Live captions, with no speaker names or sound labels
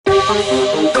Well,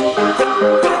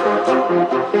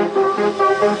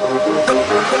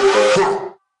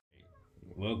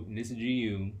 this is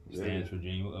GU, stands for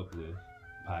Genuine Uplift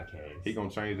Podcast. He gonna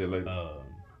change that later.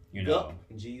 You know,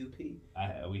 GUP.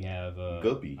 we have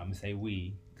Guppy. I'm gonna say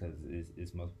we because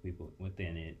it's multiple people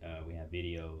within it. We have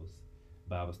videos,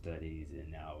 Bible studies,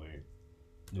 and now we're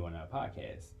doing our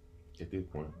podcast. At this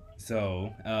point.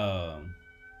 So,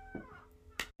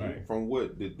 From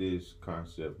what did this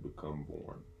concept become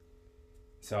born?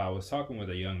 So I was talking with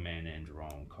a young man named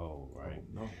Jerome Cole, right?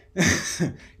 Oh, no.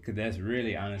 Because that's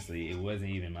really, honestly, it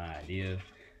wasn't even my idea,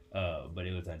 but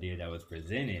it was an idea that was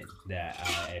presented that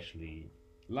I actually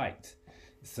liked.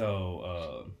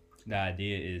 So the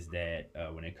idea is that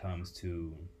when it comes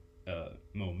to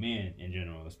men in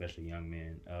general, especially young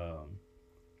men,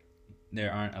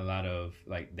 there aren't a lot of,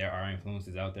 there are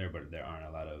influences out there, but there aren't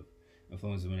a lot of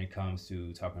influences when it comes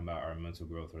to talking about our mental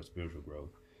growth or spiritual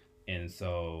growth. And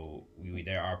so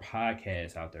there are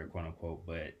podcasts out there, quote unquote,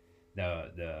 but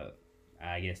the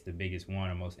I guess the biggest one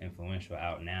or most influential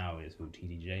out now is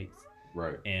TD Jakes.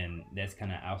 Right. And that's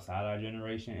kind of outside our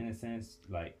generation in a sense.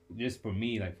 Like, just for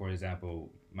me, like, for example,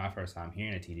 my first time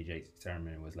hearing a TD Jakes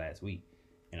sermon was last week.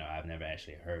 You know, I've never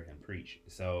actually heard him preach.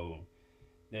 So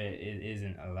there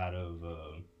isn't a lot of...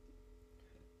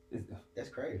 That's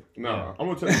crazy. No, Yeah. I'm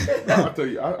gonna tell you. I'll tell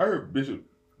you. I heard Bishop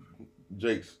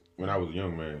Jakes when I was a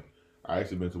young man. I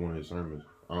actually been to one of his sermons.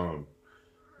 And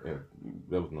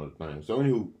that was another thing. So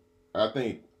anywho, I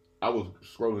think I was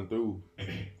scrolling through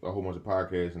a whole bunch of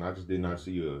podcasts, and I just did not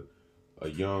see a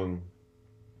young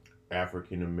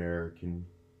African American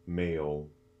male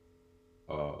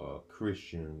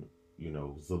Christian,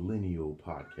 zillennial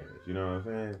podcast. You know what I'm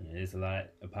saying? Yeah, there's a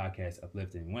lot of podcasts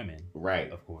uplifting women.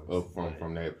 Right. Of course.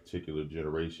 From that particular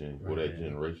generation, or Right, that yeah.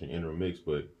 generation intermixed,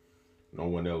 but no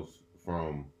one else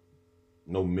from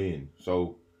no men.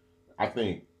 So I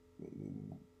think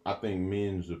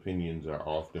men's opinions are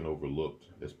often overlooked,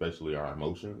 especially our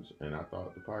emotions, and I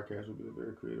thought the podcast would be a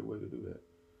very creative way to do that.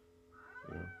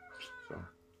 So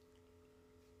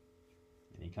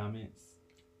Any comments?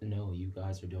 No, you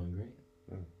guys are doing great.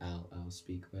 Yeah. I'll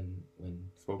speak when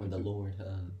Spoken the to. Lord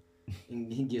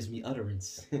he gives me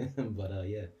utterance. But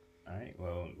yeah. All right.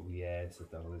 Well, we ask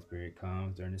that the Holy Spirit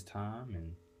comes during this time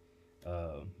and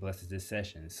blesses this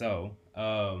session. So,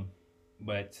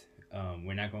 but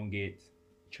we're not gonna get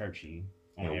churchy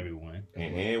on No. everyone.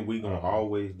 And we gonna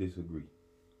always disagree.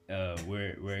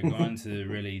 We're going to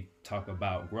really talk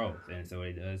about growth, and so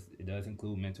it does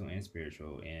include mental and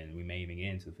spiritual, and we may even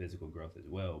get into physical growth as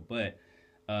well. But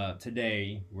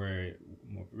today we're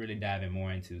really diving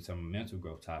more into some mental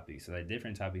growth topics. So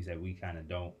different topics that we kind of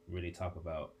don't really talk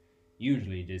about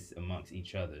usually just amongst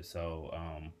each other. So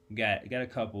we got a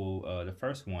couple. The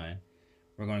first one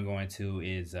we're going to go into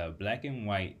is black and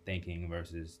white thinking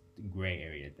versus gray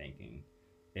area thinking,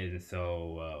 and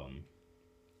so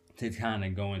to kind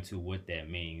of go into what that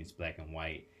means, black and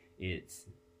white, it's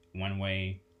one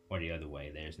way or the other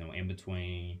way. There's no in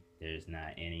between. There's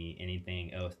not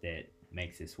anything else that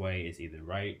makes it sway. It's either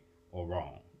right or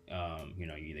wrong.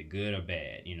 You're either good or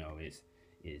bad.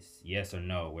 It's yes or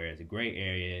no. Whereas the gray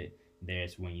area,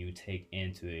 there's when you take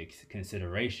into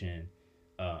consideration,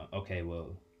 okay,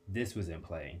 well, this was in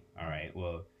play. All right,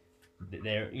 well,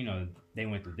 they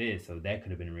went through this, so that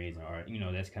could have been a reason, or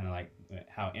that's kind of like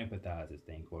how empathizers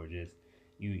think, or just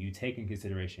you take in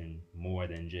consideration more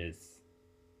than just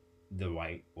the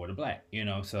white or the black,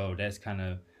 so that's kind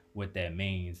of what that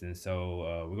means. And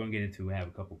so we're gonna have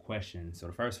a couple questions. So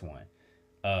the first one,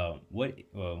 I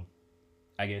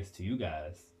guess to you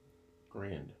guys,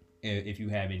 Grand. if you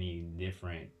have any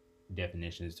different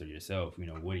definitions to yourself,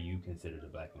 what do you consider the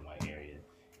black and white area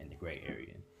and the gray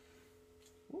area?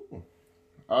 Ooh.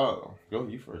 Oh, go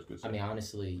you first. Good. I mean,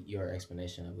 honestly, your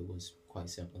explanation of it was quite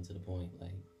simple and to the point.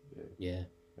 Like, yeah.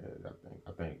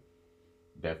 I think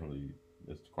definitely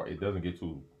it doesn't get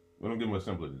too. We don't get much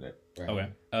simpler than that.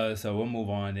 Right. Okay. So we'll move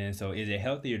on then. So is it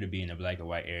healthier to be in the black and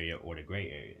white area or the gray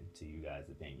area, to you guys'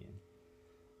 opinion?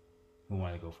 Who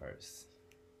want to go first?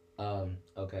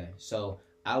 Okay. So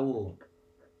I will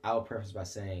preface by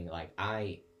saying, like,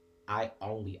 I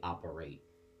only operate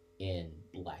in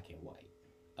black and white.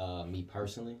 Me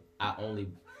personally,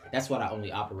 that's what I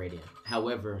only operate in.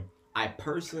 However, I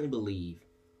personally believe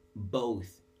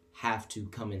both have to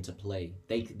come into play.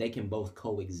 They can both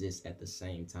coexist at the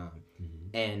same time.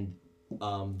 Mm-hmm. And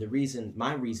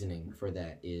my reasoning for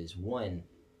that is, one,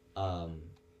 I'm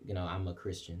a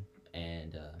Christian,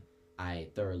 and I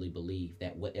thoroughly believe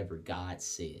that whatever God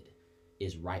said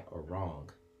is right or wrong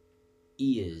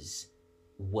is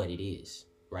what it is,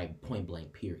 right? Point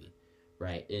blank, period.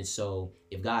 right? And so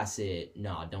if God said,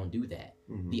 no, don't do that,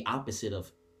 the opposite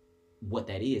of what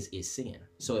that is sin.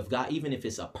 So if God, even if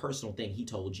it's a personal thing he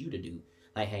told you to do,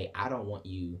 like, hey, I don't want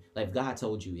you, like if God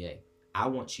told you, hey, I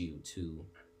want you to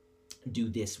do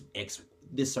this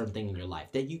certain thing in your life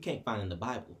that you can't find in the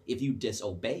Bible. If you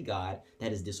disobey God,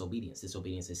 that is disobedience.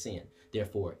 Disobedience is sin.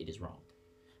 Therefore, it is wrong.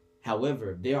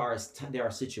 However, there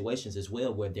are situations as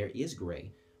well where there is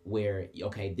gray, where,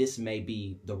 okay, this may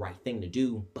be the right thing to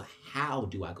do, but how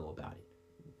do I go about it?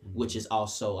 Which is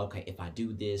also, okay, if I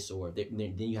do this, or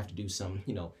then you have to do some,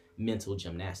 mental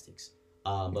gymnastics.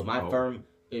 But my firm,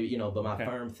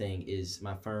 firm thing is,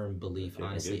 my firm belief,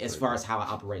 honestly, as far as how I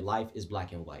operate life, is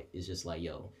black and white. It's just like,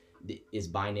 it's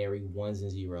binary, ones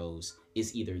and zeros.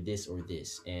 It's either this or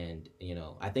this. And,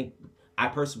 I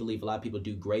personally believe a lot of people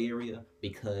do gray area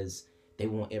because they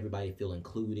want everybody to feel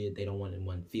included. They don't want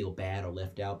anyone to feel bad or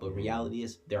left out. But reality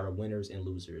is, there are winners and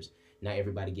losers. Not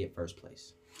everybody get first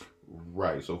place.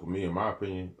 Right. So for me, in my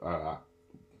opinion, I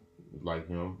like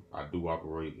him, I do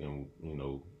operate in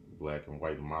black and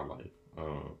white in my life.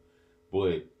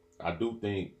 But I do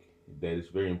think that it's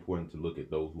very important to look at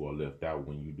those who are left out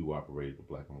when you do operate in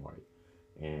black and white.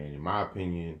 And in my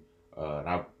opinion,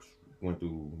 I went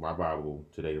through my Bible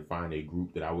today to find a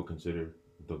group that I would consider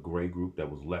the gray group that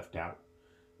was left out.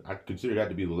 I consider that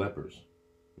to be the lepers.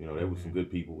 There were some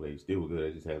good people. They still were good.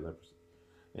 They just had leprosy.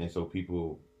 And so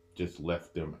people just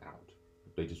left them out.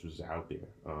 They just was out there.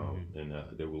 And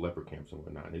there were leper camps and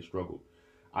whatnot. And they struggled.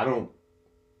 I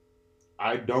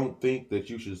don't think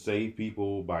that you should save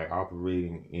people by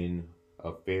operating in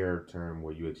a fair term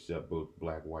where you accept both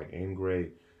black, white, and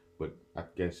gray. But I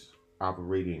guess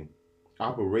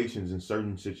operations in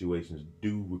certain situations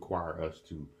do require us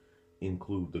to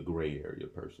include the gray area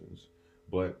persons.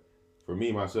 But for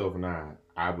me, myself, and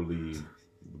I believe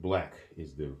black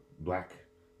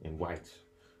and white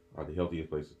are the healthiest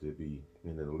places to be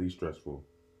and the least stressful.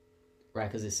 Right,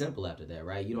 because it's simple after that,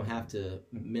 right? You don't have to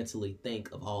mentally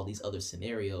think of all these other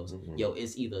scenarios.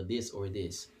 It's either this or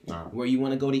this. Where you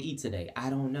want to go to eat today? I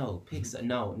don't know. Pick some.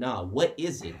 No. What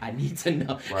is it? I need to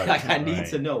know. Right. I need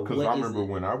to know. Because I remember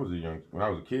when I was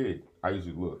a kid, I used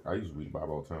to read the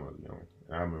Bible all the time when I was young.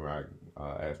 And I remember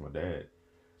I asked my dad,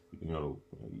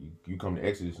 you come to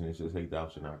Exodus and it says, hey, thou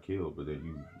shalt not kill, but then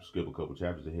you skip a couple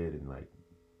chapters ahead and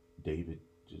David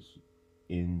just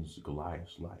ends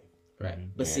Goliath's life. Right,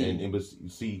 but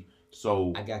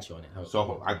so I got you on that.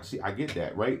 So I get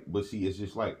that, right? But see, it's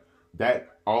just like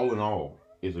that. All in all,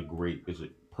 is a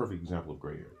perfect example of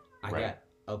gray area. I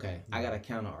got a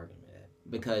counter argument to that,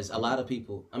 because a lot of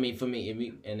people. I mean, for me,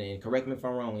 and then correct me if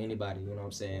I'm wrong. Anybody, you know what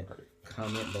I'm saying? Right.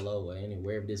 Comment below or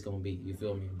anywhere this gonna be. You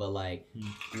feel me? But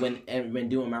when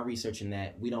doing my research in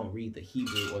that, we don't read the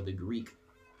Hebrew or the Greek.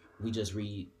 We just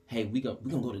read, hey, we gonna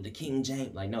go to the King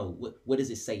James. No, what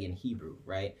does it say in Hebrew,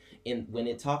 right? And when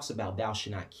it talks about thou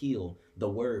shalt not kill, the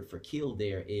word for kill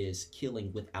there is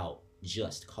killing without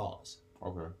just cause.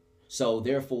 Okay. So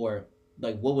therefore,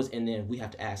 what was, and then we have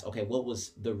to ask, okay, what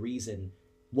was the reason,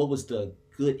 what was the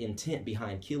good intent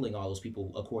behind killing all those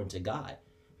people according to God?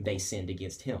 They sinned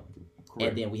against him. Correct.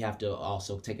 And then we have to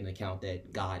also take into account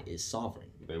that God is sovereign.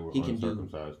 They were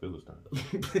uncircumcised Philistines.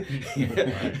 You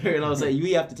know what I'm saying?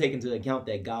 You have to take into account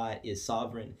that God is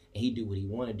sovereign and he do what he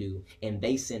want to do, and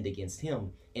they sinned against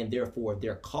him, and therefore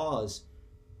their cause,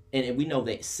 and we know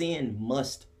that sin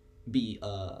must be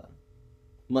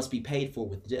paid for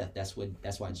with death. That's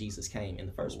why Jesus came in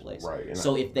the first place. Right.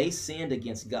 So if they sinned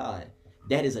against God,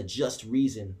 that is a just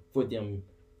reason for them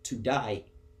to die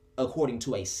according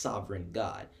to a sovereign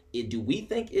God. Do we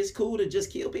think it's cool to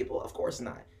just kill people? Of course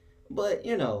not. But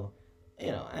I'm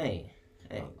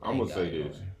gonna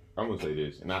say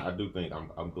this, and I do think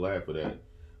I'm glad for that,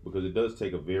 because it does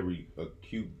take a very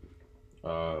acute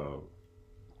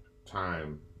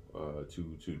time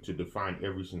to define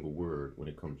every single word when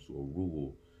it comes to a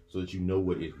rule, so that you know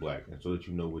what is black and so that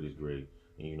you know what is gray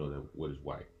and you know that what is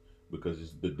white, because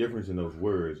it's the difference in those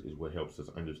words is what helps us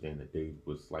understand that David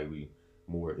was slightly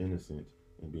more innocent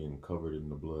in being covered in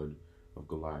the blood of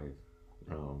Goliath.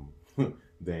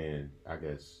 Than I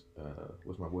guess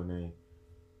what's my boy name?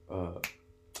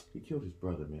 He killed his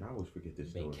brother, man. I always forget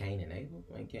this story. Cain and Abel?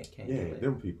 Cain yeah,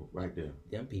 them people right there.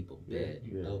 Them people. Yeah.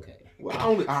 Okay.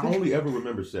 Well, I only ever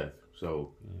remember Seth,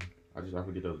 so I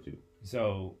forget those two.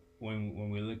 So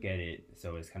when we look at it,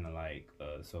 so it's kind of like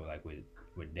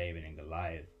with David and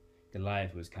Goliath.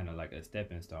 Goliath was kind of like a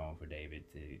stepping stone for David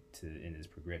to in his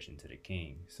progression to the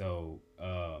king. So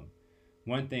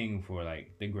one thing for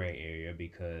the gray area,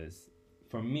 because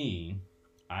for me,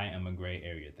 I am a gray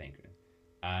area thinker.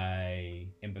 I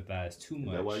empathize too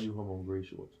much. Is that why you home on gray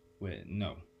shorts?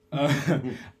 No.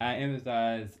 I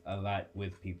empathize a lot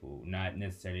with people, not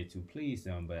necessarily to please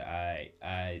them, but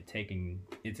I take into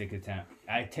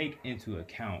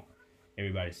account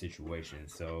everybody's situation.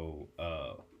 So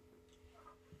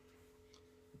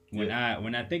when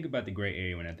I think about the gray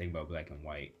area, when I think about black and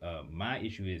white, my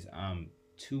issue is I'm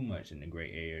too much in the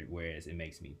gray area, whereas it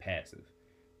makes me passive.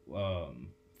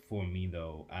 For me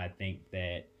though, I think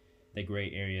that the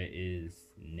gray area is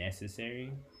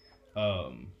necessary.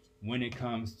 When it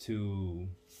comes to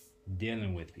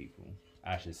dealing with people,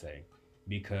 I should say,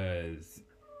 because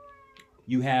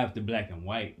you have the black and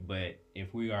white, but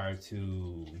if we are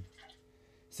to,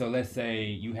 so let's say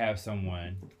you have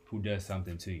someone who does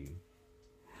something to you,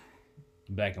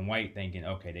 black and white thinking,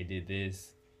 okay, they did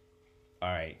this, all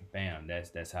right, bam,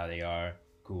 that's how they are,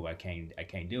 cool, I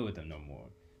can't deal with them no more.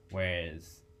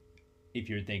 Whereas if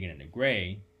you're thinking in the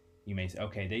gray, you may say,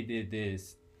 okay, they did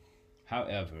this,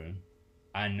 however,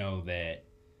 I know that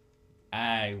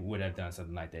I would have done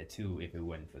something like that too if it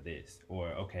wasn't for this.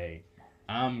 Or, okay,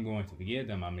 I'm going to forgive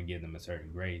them. I'm going to give them a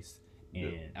certain grace.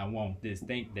 And I won't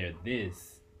think they're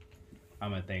this. I'm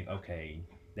going to think, okay,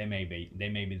 they may be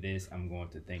this. I'm going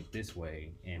to think this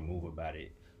way and move about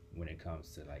it when it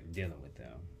comes to like dealing with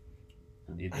them.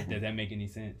 Does that make any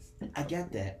sense? I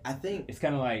get that. I think it's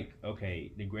kind of like,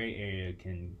 okay, the gray area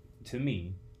can,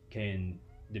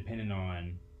 depending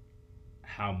on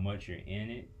how much you're in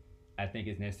it, I think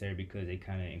it's necessary because it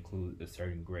kind of includes a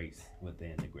certain grace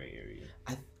within the gray area.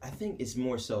 I think it's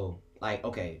more so like,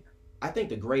 okay, I think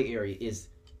the gray area is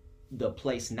the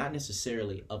place not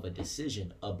necessarily of a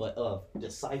decision, but of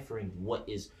deciphering what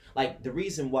is, like, the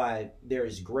reason why there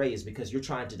is gray is because you're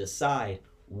trying to decide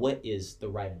what is the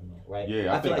right and wrong, right?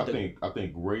 Yeah, I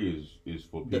think gray is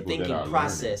for people the thinking that are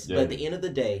process. learning. But at the end of the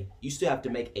day, you still have to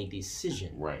make a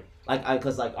decision, right?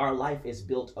 Because our life is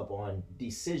built upon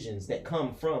decisions that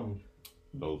come from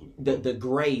those the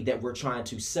gray that we're trying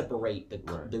to separate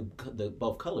the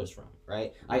both colors from,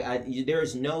 right? There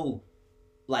is no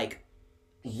like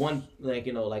one, like,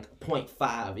 you know, like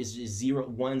 0.5 is just zero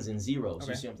ones and zeros.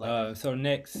 Okay. You see what I'm like? So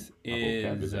next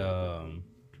is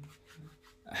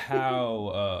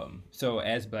how so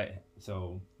as black,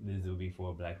 so this will be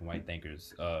for black and white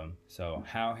thinkers. So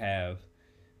how have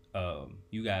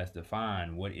you guys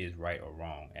define what is right or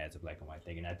wrong as a black and white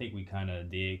thinker? And I think we kind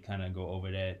of go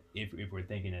over that if we're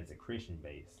thinking as a Christian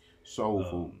base.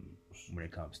 So when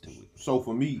it comes to it. So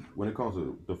for me, when it comes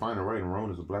to defining right and wrong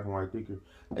as a black and white thinker,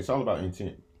 it's all about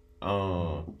intent.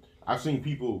 I've seen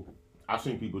people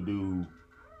do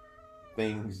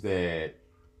things that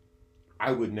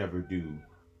I would never do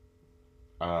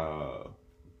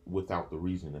without the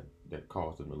reason that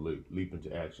caused them to leap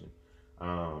into action.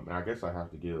 And I guess I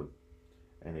have to give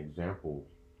an example.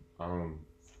 I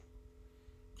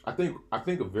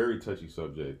think a very touchy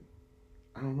subject.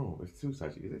 I don't know. It's too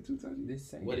touchy. Is it too touchy?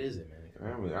 What is it, man?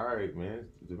 I mean, all right, man.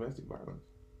 It's domestic violence.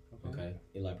 Okay,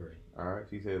 elaborate. All right,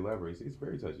 she said elaborate. See, it's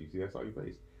very touchy. See, that's all you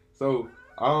face. So,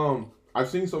 I've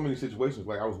seen so many situations.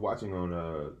 Like I was watching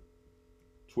on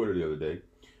Twitter the other day,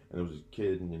 and there was this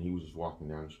kid, and then he was just walking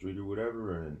down the street or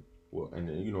whatever, and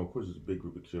then, you know, of course, there's a big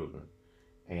group of children,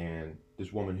 and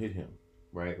this woman hit him.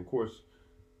 Right? Of course,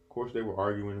 they were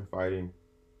arguing and fighting,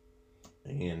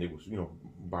 and it was, you know,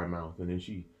 by mouth, and then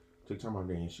she took time out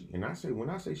there, and when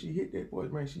I say she hit that boy,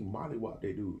 man, she mollywopped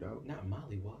that dude, dog. Not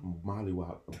mollywop.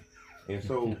 Mollywopped. And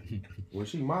so when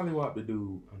she mollywopped the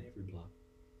dude on every block,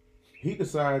 he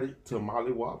decided to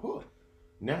mollywop her.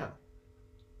 Now,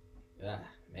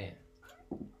 man,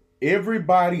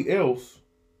 everybody else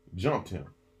jumped him.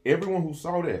 Everyone who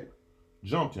saw that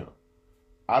jumped him.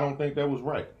 I don't think that was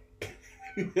right.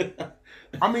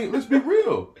 I mean, let's be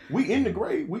real. We in the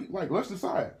grave. Let's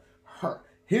decide.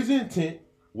 His intent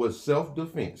was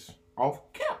self-defense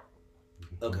off cap.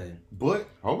 Okay. But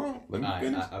hold on, let me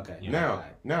finish. Okay.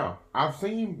 Now, I've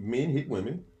seen men hit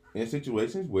women in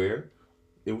situations where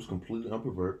it was completely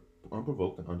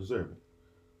unprovoked and undeserving.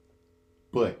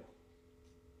 But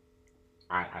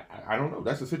I don't know.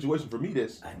 That's a situation for me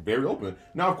that's very open.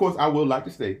 Now, of course, I would like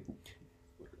to stay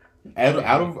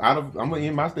out of. I'm gonna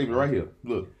end my statement right here.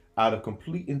 Look, out of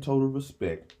complete and total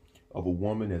respect of a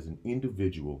woman as an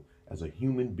individual, as a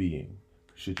human being.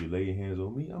 Should you lay your hands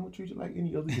on me, I'm going to treat you like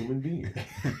any other human being.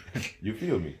 You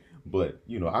feel me? But,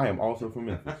 you know, I am also from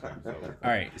Memphis. So. All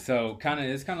right. So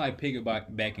it's kind of like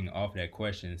piggybacking off that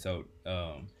question. So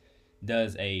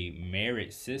does a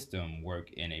merit system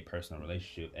work in a personal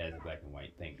relationship as a black and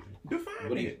white thinker?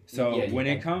 Define it. So when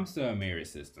it comes to a merit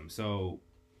system, so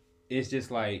it's just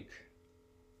like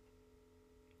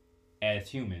as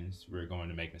humans, we're going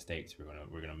to make mistakes.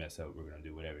 We're gonna mess up. We're gonna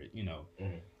do whatever, you know.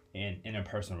 Mm-hmm. And in a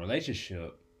personal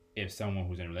relationship, if someone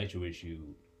who's in a relationship with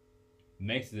you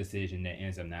makes a decision that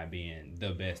ends up not being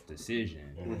the best decision,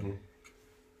 Mm-hmm.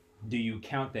 do you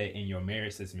count that in your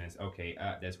marriage system as, okay,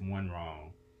 that's one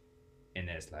wrong, and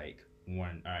that's like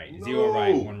one, all right, 0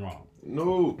 right, 1 wrong?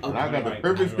 No, and I got the Right,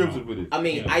 perfect right, scripture wrong. for this. I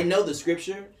mean, Yeah. I know the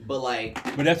scripture, but like,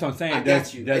 But that's what I'm saying. I Does,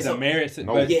 got you. does It's a a- marriage?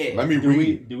 No, but Yeah. let me do we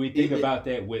read. do we think It- about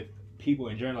that with people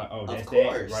in general? Like, oh, that's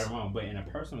course. that right or wrong. But in a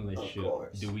personal relationship,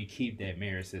 course. do we keep that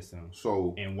marriage system?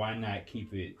 So And why not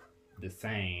keep it the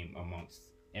same amongst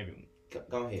everyone?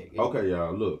 go ahead. okay,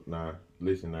 y'all. Look, now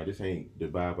listen. Now this ain't the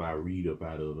Bible I read up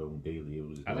out of on daily. It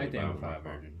was just I like the that Bible on my 5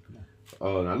 phone. version. Come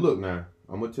on. Now look. Now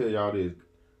I'm gonna tell y'all this.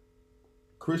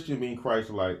 Christian mean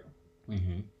Christ-like.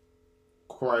 Mm-hmm.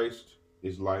 Christ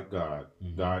is like God.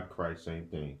 Mhm. God, Christ, same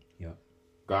thing. Yep.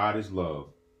 God is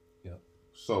love. Yep.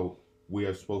 So we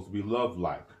are supposed to be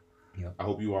love-like. Yep. I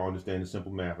hope you all understand the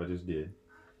simple math I just did.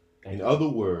 Thank In you. other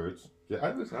words,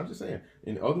 I'm just saying.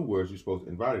 In other words, you're supposed to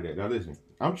embody that. Now listen,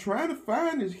 I'm trying to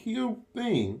find this here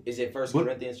thing, Is it First But-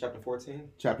 Corinthians chapter 14?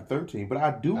 chapter 13, but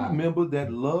I do Ah. remember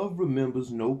that love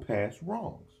remembers no past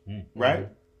wrongs, Mm. right?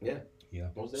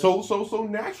 What was that? So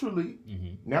naturally,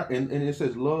 Mm-hmm. now and it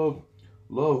says love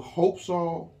hopes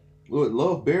all,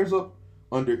 love bears up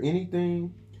under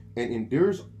anything, and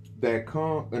endures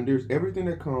everything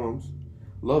that comes.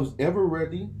 Love's ever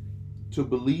ready to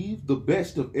believe the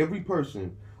best of every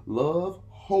person. Love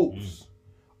hopes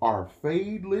are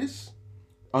fadeless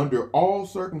under all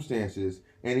circumstances,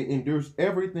 and it endures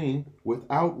everything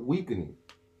without weakening.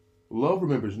 Love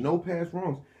remembers no past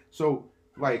wrongs. So,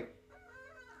 like,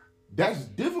 that's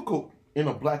difficult in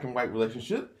a black and white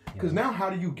relationship. Because now, how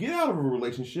do you get out of a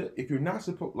relationship if you're not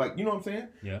supposed, like, you know what I'm saying?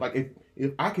 Yeah. Like,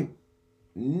 if I can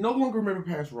no longer remember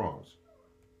past wrongs,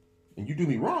 and you do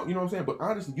me wrong, you know what I'm saying? But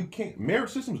honestly, you can't.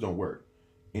 Marriage systems don't work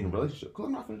in a relationship. Because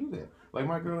I'm not going to do that. Like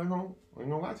my girl at home, I ain't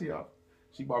going to lie to y'all.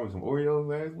 She bought me some Oreos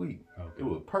last week. Okay. It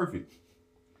was perfect.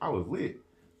 I was lit.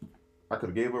 I could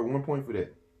have gave her 1 point for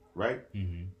that, right?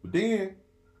 Mm-hmm. But then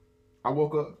I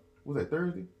woke up. Was that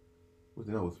Thursday? It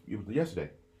was yesterday.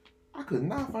 I could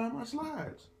not find my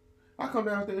slides. I come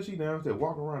downstairs, she downstairs,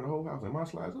 walking around the whole house, and my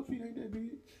slides, her feet ain't that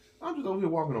big. I'm just over here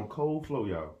walking on cold flow,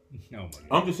 y'all. Oh my God.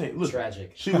 I'm just saying, look,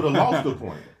 Tragic. she would have lost the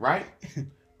point, right?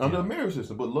 Under Yeah. a marriage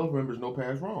system, but love remembers no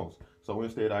past wrongs. So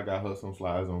instead, I got her some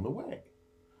slides on the way.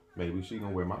 Maybe she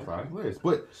gonna wear my slides less,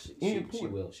 but She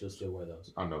will. She'll still wear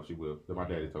those. I know she will. My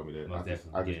daddy told me that. Most I just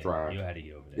definitely. tried. You'll have to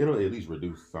get over that. It'll at least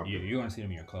reduce something. You're gonna see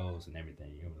them in your clothes and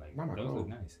everything. You're gonna be like, Not my those look clothes.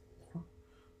 nice.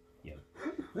 Yeah.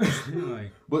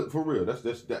 Like, But for real, that's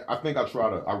that. I think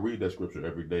I read that scripture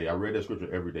every day. I read that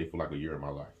scripture every day for like a year in my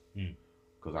life,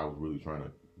 because I was really trying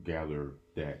to gather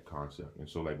that concept. And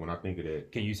so, like, when I think of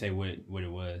that, can you say what it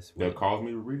was? that caused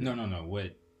me to read it. No.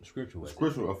 What scripture was it?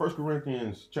 Scripture, 1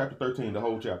 Corinthians chapter 13, the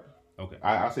whole chapter. Okay.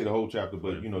 I say the whole chapter,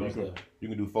 but you know What's you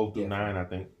can do 4 through Yeah. 9, I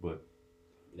think, but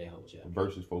That whole chapter.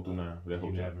 verses 4 through 9, that whole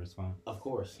You have chapter. a response? Of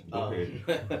course. Go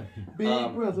ahead.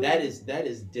 Big brother. that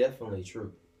is definitely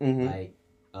true. Mhm. Like,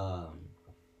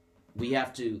 we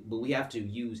have to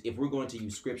use, if we're going to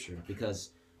use scripture,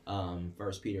 because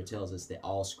First Peter tells us that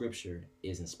all scripture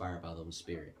is inspired by the Holy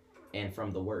Spirit, and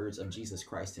from the words of Jesus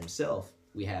Christ Himself,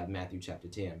 we have Matthew chapter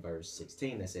 10 verse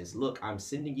 16 that says, "Look, I'm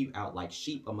sending you out like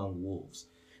sheep among wolves.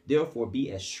 Therefore,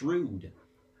 be as shrewd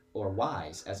or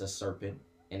wise as a serpent,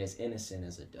 and as innocent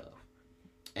as a dove."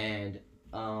 And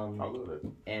I love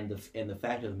that. and the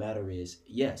fact of the matter is,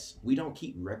 yes, we don't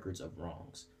keep records of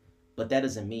wrongs, but that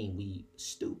doesn't mean we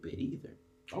stupid either,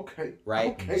 Okay.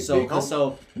 right? Okay, so big homie.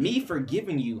 so me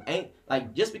forgiving you ain't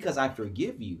like, just because I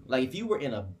forgive you. Like, if you were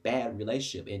in a bad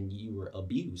relationship and you were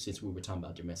abused, since we were talking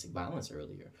about domestic violence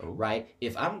earlier, Oh. right?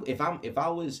 If I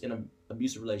was in an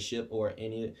abusive relationship, or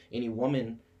any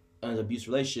woman in an abusive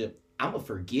relationship, I'm gonna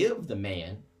forgive the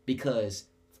man, because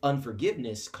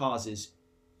unforgiveness causes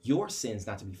your sins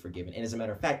not to be forgiven, and as a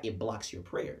matter of fact, it blocks your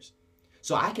prayers.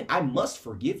 So I must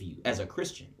forgive you as a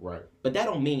Christian, Right. but that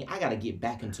don't mean I gotta get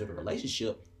back into the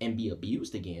relationship and be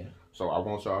abused again. So I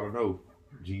want y'all to know,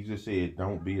 Jesus said,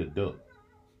 "Don't be a duck."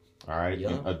 All right, Yeah.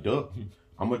 And a duck.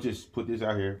 I'm gonna just put this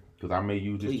out here because I may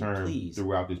use this term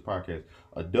throughout this podcast.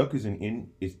 A duck is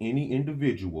is any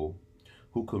individual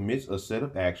who commits a set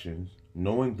of actions,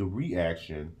 knowing the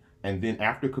reaction, and then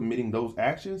after committing those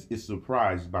actions, is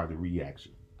surprised by the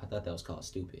reaction. I thought that was called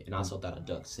stupid, and I also thought a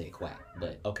duck said quack.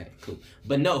 But okay, cool.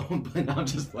 But no, but I'm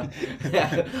just like,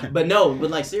 but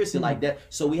like, seriously, like that.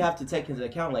 So we have to take into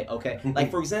account, like, okay, like,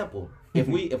 for example, if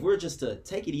we're just to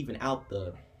take it even out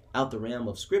the realm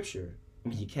of scripture, I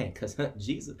mean, you can't, because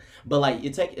Jesus. But like,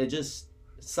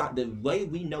 the way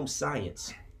we know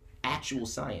science, actual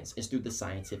science, is through the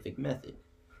scientific method.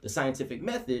 The scientific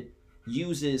method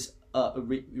uses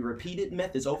repeated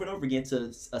methods over and over again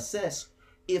to assess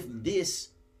if this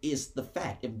is the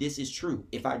fact, if this is true.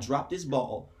 If I drop this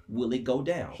ball, will it go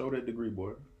down? Show that degree,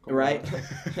 boy. Come Right?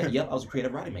 Yep, I was a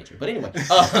creative writing major. But anyway,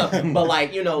 but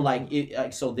like, you know, like,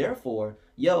 so therefore,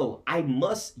 I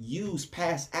must use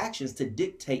past actions to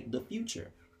dictate the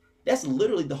future. That's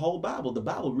literally the whole Bible. The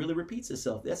Bible really repeats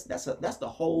itself. That's the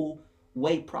whole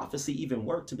way prophecy even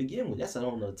worked to begin with. That's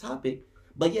another topic.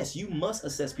 But yes, you must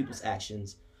assess people's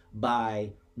actions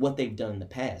by what they've done in the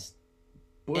past.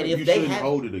 But And you if they shouldn't have,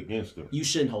 hold it against them. you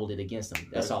shouldn't hold it against them.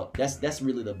 That's all. That's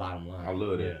really the bottom line. I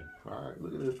love that. All right,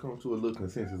 let's come to a little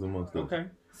consensus amongst us. Okay.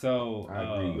 So I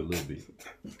agree a little bit.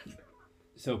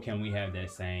 So can we have that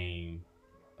same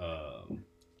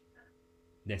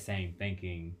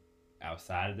thinking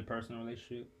outside of the personal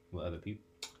relationship with other people?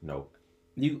 No.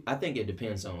 I think it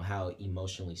depends on how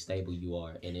emotionally stable you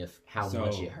are and how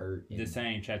much it hurt. The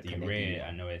same chapter you read,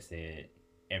 I know it said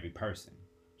every person.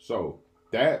 So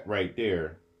that right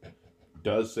there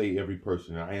does say every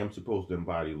person. I am supposed to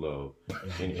embody love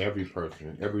in every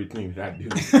person, everything that I do.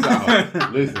 So,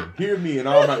 listen, hear me in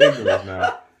all my ignorance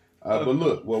now. But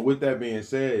look, well, with that being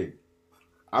said,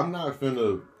 I'm not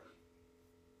finna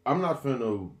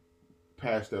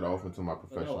pass that off into my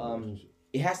professional relationship.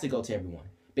 It has to go to everyone.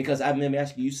 Because I remember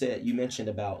asking you mentioned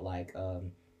about like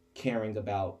over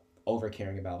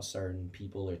caring about certain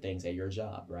people or things at your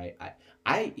job, right?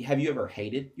 I have you ever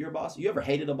hated your boss? You ever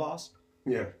hated a boss?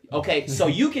 Yeah. Okay, so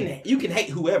you can hate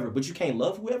whoever, but you can't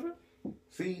love whoever.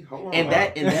 See, hold on. And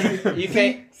that you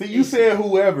can't. See, you said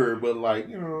whoever, but like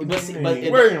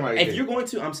if you're going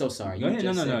to, I'm so sorry. No.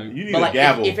 You need but a like,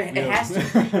 gavel. If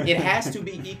it has to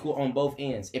be equal on both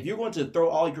ends. If you're going to throw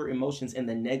all your emotions in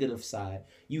the negative side,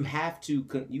 you have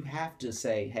to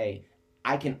say, hey,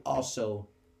 I can also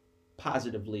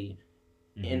positively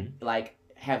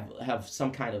have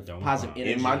some kind of positive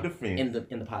energy. In my defense,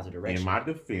 in the positive direction. In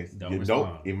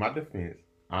my defense,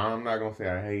 I'm not gonna say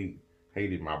I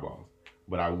hated my boss,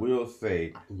 but I will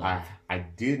say I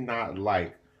did not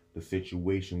like the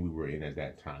situation we were in at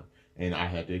that time, and I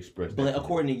had to express that. But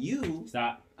according to you,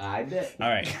 stop. I bet. All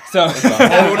right, so that's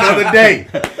a whole another day.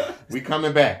 We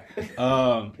coming back.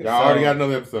 Y'all already got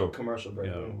another episode. Commercial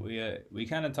break. We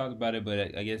kind of talked about it,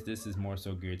 but I guess this is more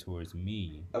so geared towards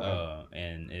me. Okay.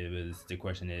 And the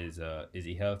question is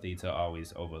he healthy to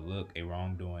always overlook a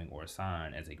wrongdoing or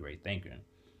sign as a great thinker?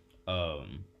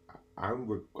 I'm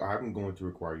going to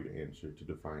require you to answer to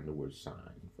define the word sign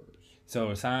first. So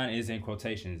a sign is in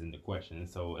quotations in the question.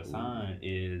 So a sign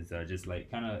is just like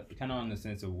kind of on the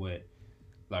sense of what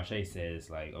Lachey says,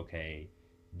 like, okay,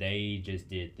 they just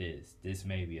did this. This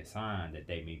may be a sign that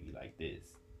they may be like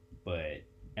this. But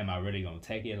am I really going to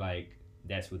take it like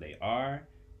that's who they are?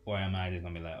 Or am I just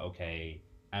going to be like, okay,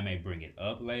 I may bring it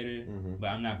up later, but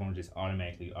I'm not going to just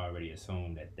automatically already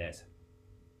assume that that's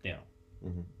them.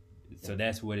 Mm-hmm. So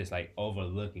that's what it's like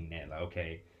overlooking that. Like,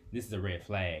 okay, this is a red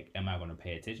flag. Am I going to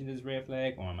pay attention to this red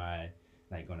flag? Or am I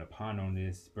like going to ponder on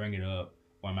this, bring it up?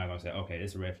 Or am I going to say, okay,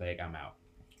 this is a red flag, I'm out?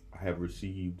 I have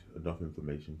received enough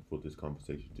information for this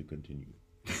conversation to continue.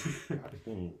 I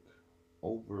think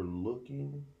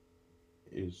overlooking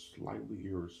is slightly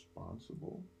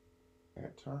irresponsible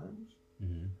at times.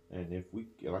 Mm-hmm. And if we,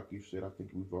 like you said, I think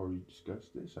we've already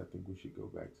discussed this. I think we should go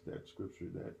back to that scripture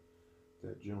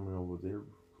that gentleman over there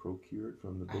procured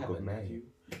from the book of Matthew.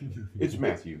 It's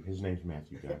Matthew. His name's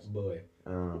Matthew, guys. Boy.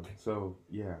 So,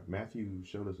 yeah, Matthew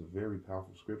showed us a very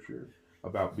powerful scripture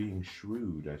about being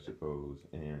shrewd, I suppose,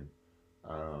 and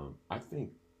I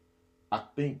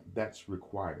think that's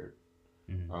required.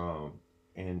 Mm-hmm.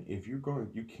 And if you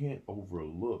can't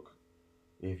overlook.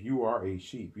 If you are a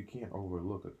sheep, you can't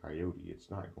overlook a coyote. It's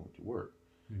not going to work,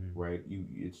 right?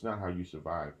 It's not how you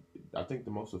survive. I think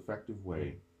the most effective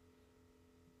way.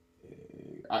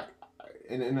 I've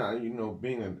been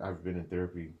in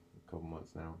therapy a couple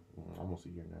months now, almost a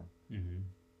year now. Mm-hmm.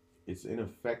 It's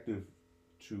ineffective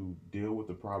to deal with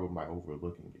the problem by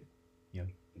overlooking it. Yeah,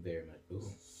 very much. Ooh.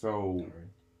 So,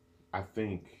 I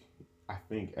think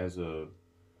as a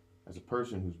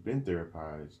person who's been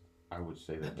therapized, I would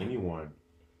say that anyone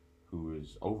who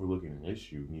is overlooking an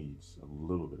issue needs a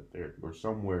little bit of therapy or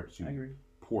somewhere to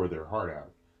pour their heart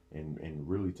out and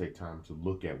really take time to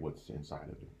look at what's inside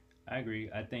of it. I agree.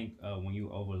 I think when you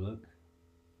overlook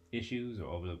issues or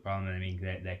overlook problems, I mean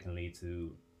that can lead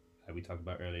to, like we talked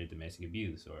about earlier, domestic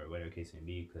abuse or whatever the case may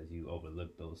be, because you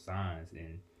overlook those signs,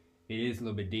 and it is a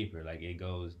little bit deeper. Like it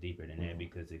goes deeper than that,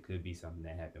 because it could be something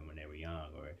that happened when they were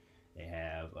young, or they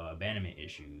have abandonment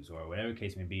issues, or whatever the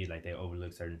case may be. Like they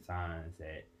overlook certain signs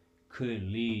that could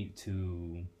lead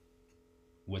to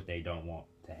what they don't want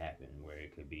to happen, where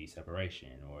it could be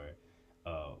separation or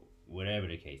whatever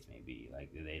the case may be.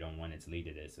 Like they don't want it to lead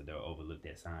to this, so they'll overlook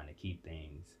that sign to keep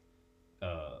things,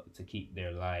 to keep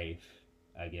their life,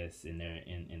 I guess, in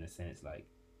a sense like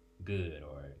good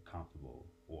or comfortable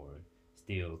or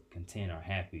still content or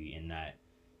happy and not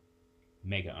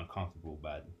make it uncomfortable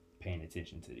by paying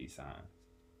attention to these signs.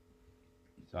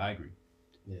 So I agree.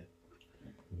 Yeah.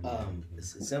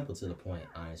 It's simple to the point,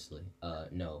 honestly.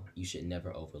 No, you should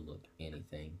never overlook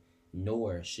anything,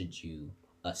 nor should you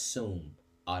assume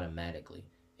automatically.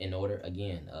 In order,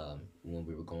 again, when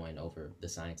we were going over the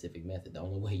scientific method, the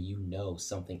only way you know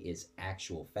something is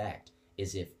actual fact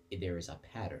is if there is a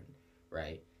pattern,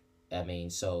 right? I mean,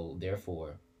 so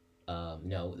therefore,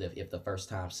 no, if the first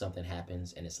time something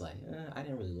happens and it's like, I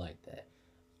didn't really like that,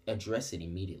 address it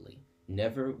immediately.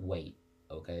 Never wait,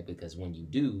 okay? Because when you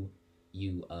do,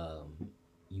 you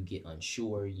get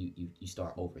unsure. You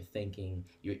start overthinking.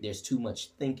 There's too much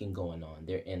thinking going on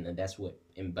there, and that's what.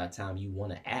 And by the time you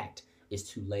want to act, it's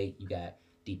too late. You got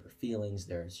deeper feelings.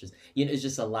 There's just it's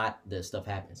just a lot. The stuff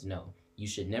happens. No, you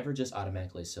should never just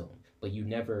automatically assume, but you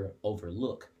never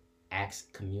overlook.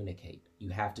 Ask, communicate.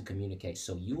 You have to communicate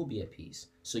so you will be at peace.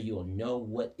 So you'll know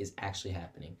what is actually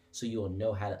happening. So you'll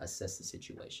know how to assess the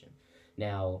situation.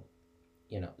 Now,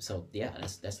 so yeah,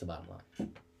 that's the bottom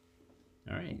line.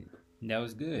 All right, that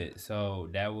was good. So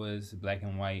that was black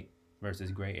and white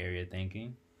versus gray area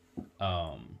thinking.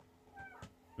 We're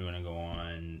gonna go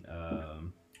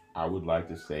on. I would like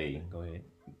to say, Go ahead.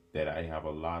 That I have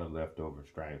a lot of leftover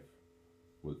strife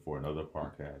for another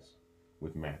podcast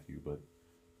with Matthew, but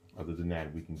other than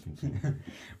that, we can continue.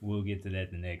 We'll get to that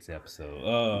the next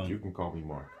episode. You can call me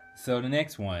Mark. So the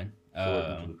next one,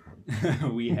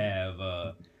 we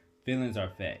have feelings are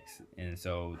facts, and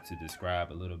so to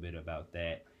describe a little bit about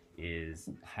that is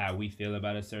how we feel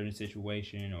about a certain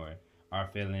situation, or our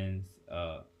feelings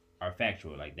are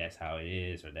factual, like that's how it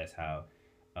is, or that's how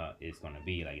it's going to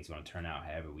be, like it's going to turn out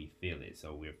however we feel it.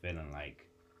 So we're feeling like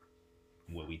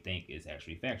what we think is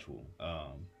actually factual.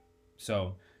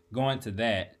 So going to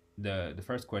that, the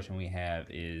first question we have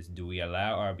is, do we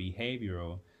allow our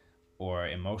behavioral or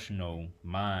emotional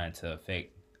mind to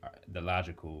affect the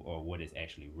logical or what is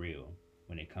actually real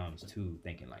when it comes to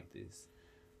thinking like this?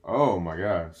 Oh my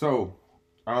God. So,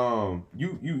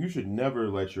 you should never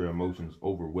let your emotions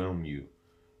overwhelm you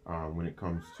when it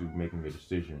comes to making a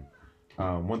decision.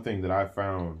 One thing that I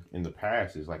found in the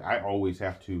past is like I always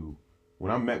have to,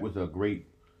 when I'm met with a great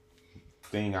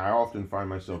thing, I often find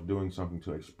myself doing something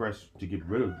to get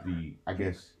rid of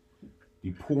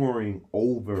the pouring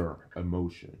over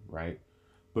emotion, right?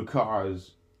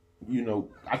 Because,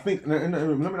 I think, and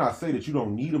let me not say that you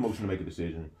don't need emotion to make a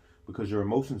decision, because your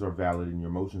emotions are valid and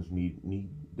your emotions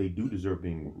they do deserve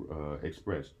being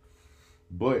expressed.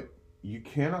 But you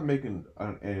cannot make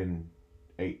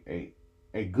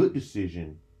a good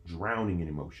decision drowning in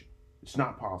emotion. It's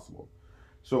not possible.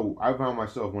 So I found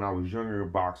myself when I was younger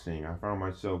boxing. I found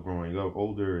myself growing up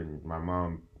older and my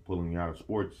mom pulling me out of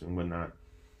sports and whatnot.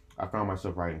 I found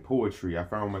myself writing poetry. I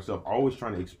found myself always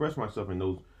trying to express myself in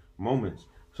those moments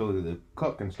so that the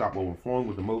cup can stop overflowing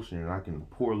with emotion and I can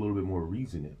pour a little bit more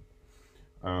reason in.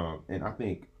 And I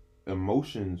think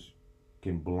emotions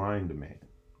can blind a man.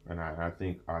 And I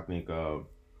think I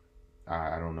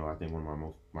don't know. I think one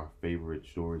of my favorite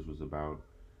stories was about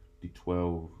the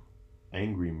 12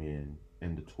 angry men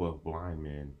and the 12 blind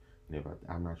men. And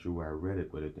I'm not sure where I read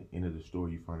it, but at the end of the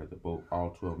story, you find that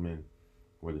all 12 men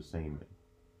were the same men.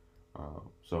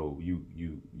 So you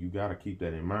gotta keep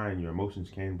that in mind. Your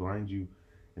emotions can blind you,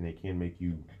 and they can make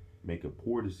you make a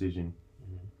poor decision.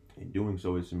 Mm-hmm. In doing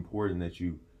so, it's important that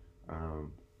you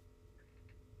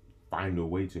find a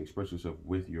way to express yourself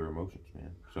with your emotions,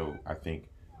 man. So I think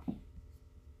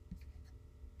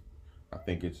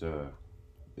it's a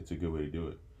good way to do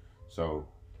it. So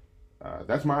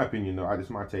that's my opinion, though. That's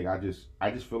my take. I just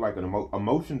feel like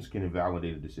emotions can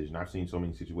invalidate a decision. I've seen so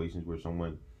many situations where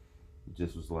someone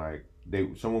just was like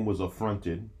someone was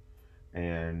affronted,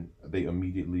 and they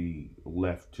immediately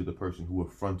left to the person who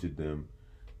affronted them,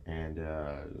 and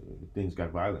things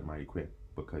got violent mighty quick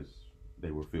because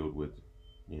they were filled with,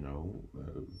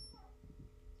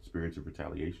 spirits of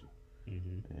retaliation,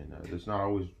 and it's not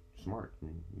always smart. I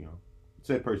mean,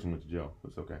 said person went to jail.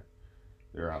 It's okay.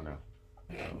 They're out now.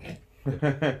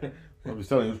 I'm just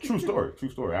telling you, it's a true story. True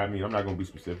story. I mean, I'm not going to be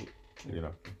specific.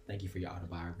 Thank you for your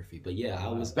autobiography. But yeah, I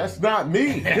was. That's not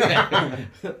me.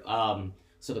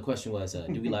 So the question was,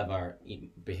 do we allow our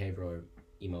behavioral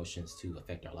emotions to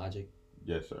affect our logic?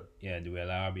 Yes, sir. Yeah. Do we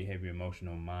allow our behavior,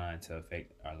 emotional mind to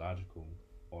affect our logical,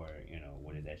 or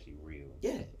what is actually real?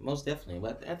 Yeah, most definitely.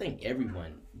 But I think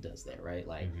everyone does that, right?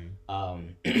 Like,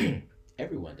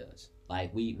 Everyone does.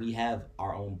 Like we have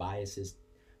our own biases,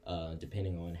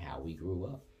 depending on how we grew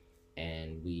up,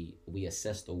 and we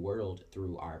assess the world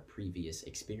through our previous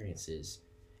experiences,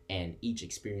 and each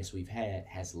experience we've had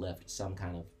has left some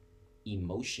kind of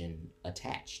emotion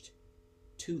attached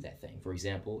to that thing. For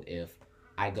example,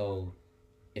 I go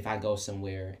if I go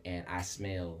somewhere and I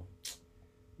smell,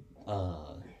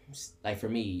 like for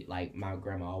me, like my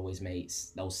grandma always made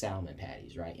those salmon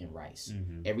patties, right, and rice.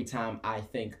 Every time I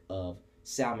think of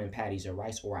salmon patties or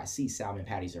rice, or I see salmon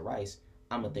patties or rice,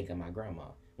 I'm gonna think of my grandma.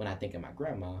 When I think of my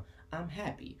grandma, I'm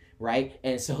happy, right?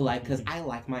 And so like, cause I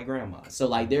like my grandma, so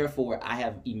like therefore I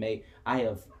have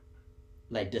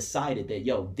like decided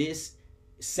that this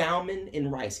salmon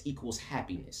and rice equals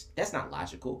happiness. That's not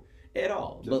logical at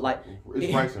all. But like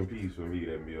it's rice and peas for me,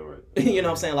 that meal, right? You know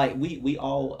what I'm saying? Like we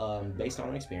all based on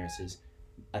our experiences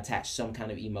attach some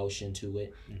kind of emotion to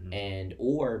it, and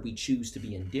or we choose to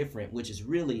be indifferent, which is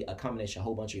really a combination of a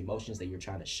whole bunch of emotions that you're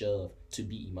trying to shove to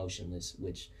be emotionless,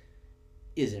 which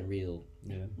isn't real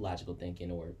logical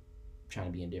thinking or trying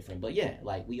to be indifferent. But yeah,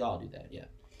 like we all do that. Yeah.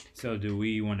 So do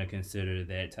we want to consider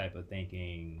that type of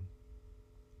thinking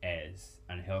as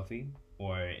unhealthy,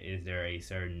 or is there a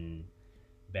certain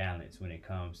balance when it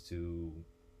comes to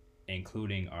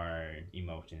including our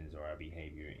emotions or our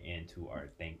behavior into our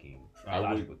thinking, our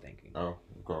logical thinking?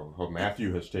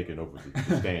 Matthew has taken over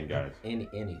the stand, guys.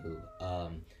 Anywho,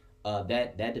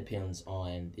 that depends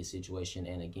on the situation,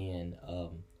 and again,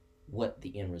 what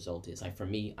the end result is. Like for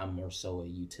me, I'm more so a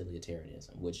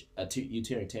utilitarianism,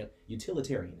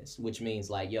 utilitarianist, which means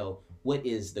like, what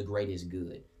is the greatest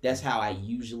good? That's how I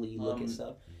usually look at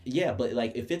stuff. Yeah, but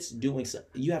like if it's doing so,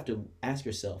 you have to ask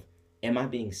yourself, am I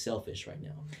being selfish right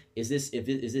now? Is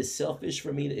this selfish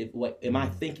for me? Am I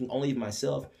thinking only of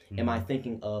myself? Am I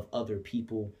thinking of other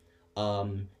people?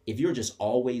 If you're just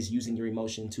always using your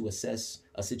emotion to assess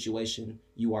a situation,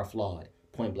 you are flawed.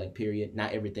 Point blank, period.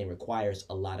 Not everything requires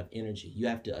a lot of energy. You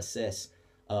have to assess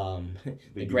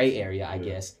the gray area, I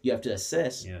guess. You have to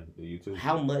assess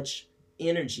how much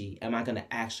energy am I going to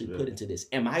actually put into this?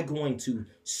 Am I going to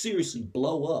seriously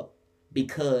blow up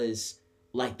because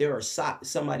like there are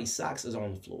somebody's socks is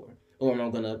on the floor, or am I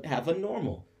going to have a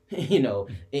normal, in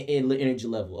energy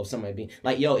level of somebody being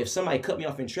like, if somebody cut me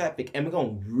off in traffic, am I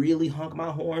going to really honk my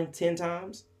horn 10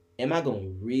 times? Am I going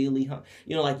to really honk?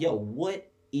 What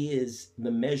is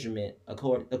the measurement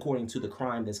according to the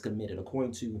crime that's committed,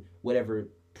 according to whatever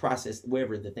process,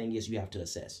 wherever the thing is you have to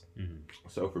assess.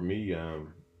 So for me,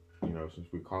 since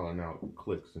we're calling out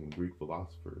cliques and Greek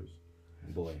philosophers,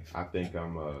 I think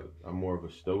I'm more of a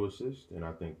stoicist, and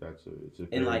I think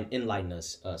enlighten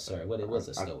us, sir. What was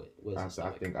a stoic? I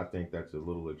think that's a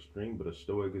little extreme, but a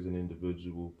stoic is an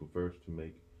individual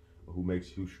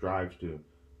who strives to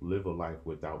live a life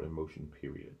without emotion.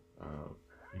 Period.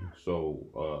 So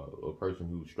a person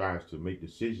who strives to make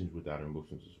decisions without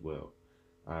emotions as well.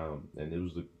 And it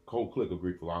was a whole clique of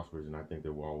Greek philosophers, and I think they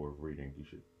were all worth reading. You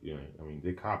should,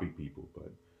 they copy people,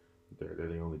 but they're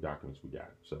the only documents we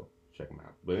got. So check them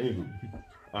out. But anywho,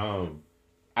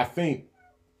 I think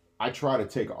I try to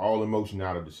take all emotion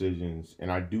out of decisions, and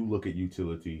I do look at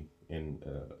utility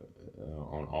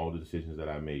on all the decisions that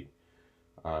I make.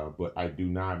 But I do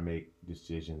not make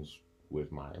decisions with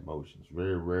my emotions.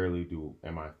 Very rarely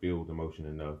am I filled with emotion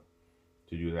enough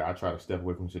to do that. I try to step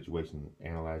away from the situation,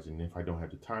 analyze it, and if I don't have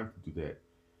the time to do that,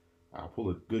 I'll pull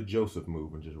a good Joseph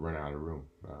move and just run out of the room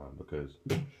because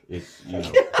it's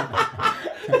it's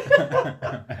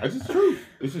just true.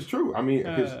 It's just true. I mean,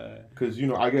 because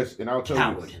I guess, and I'll tell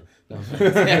Coward. you,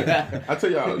 I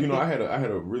tell y'all, I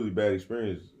had a really bad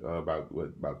experience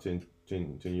about 10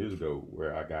 years ago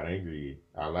where I got angry.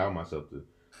 I allowed myself to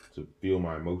feel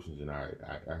my emotions, and I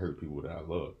hurt people that I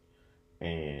love,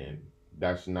 and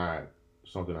that's not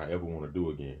something I ever want to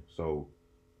do again. So,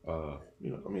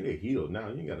 they're healed now.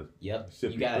 You ain't gotta. Yep.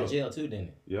 You got out of jail too,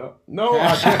 didn't you? Yep. No,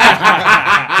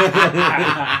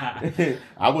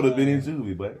 I would have been in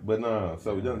juvie, but no.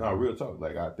 So no, real talk.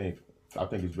 Like I think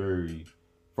it's very.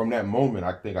 From that moment,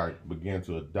 I think I began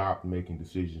to adopt making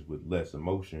decisions with less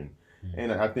emotion,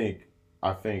 and I think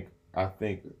I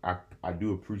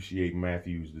do appreciate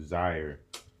Matthew's desire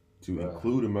to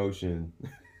include emotion,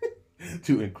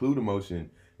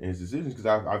 in his decisions, because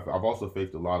I've also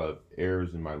faced a lot of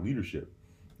errors in my leadership,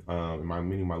 in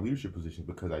my leadership positions,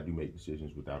 because I do make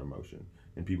decisions without emotion,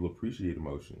 and people appreciate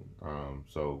emotion.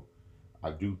 So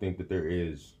I do think that there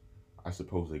is, I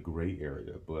suppose, a gray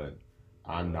area, but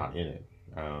I'm not in it,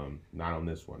 not on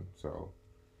this one. So.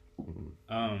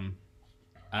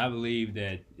 I believe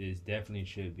that it definitely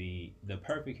should be the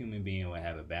perfect human being will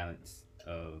have a balance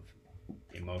of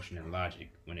emotion and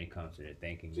logic when it comes to their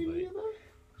thinking. But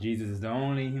Jesus is the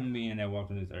only human being that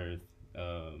walked on this earth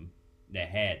that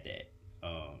had that.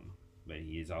 But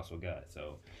he is also God.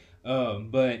 So,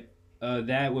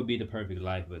 that would be the perfect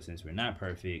life. But since we're not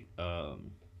perfect,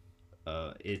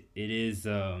 it is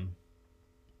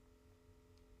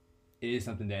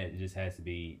something that just has to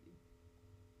be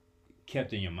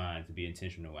kept in your mind to be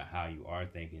intentional with how you are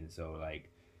thinking. So like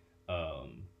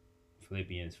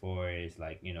Philippians 4 is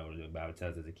like, you know, the Bible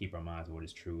tells us to keep our minds on what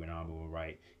is true and honorable,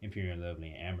 right, and pure and lovely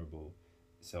and admirable.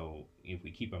 So if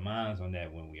we keep our minds on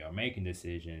that when we are making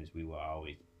decisions, we will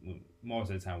always, most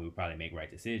of the time, we will probably make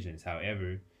right decisions.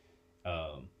 However,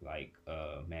 like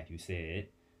Matthew said,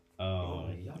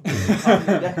 like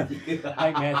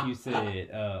Matthew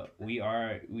said, we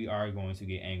are going to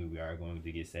get angry. We are going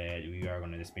to get sad. We are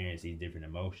going to experience these different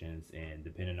emotions, and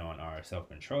depending on our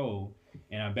self-control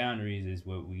and our boundaries is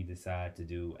what we decide to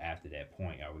do after that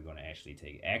point. Are we going to actually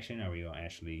take action? Are we going to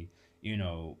actually, you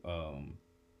know,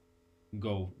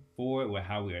 go forward with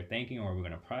how we are thinking, or are we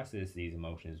going to process these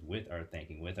emotions with our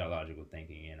thinking, with our logical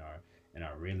thinking, and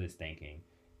our realist thinking,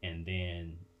 and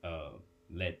then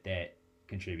let that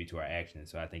contribute to our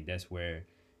actions? So I think that's where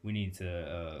we need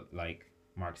to, like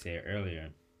Mark said earlier,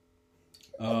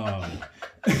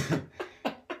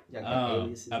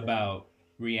 about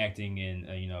reacting in,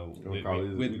 you know,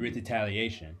 with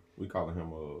retaliation. We calling him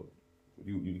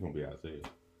you gonna be Isaiah.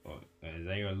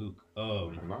 Isaiah or Luke?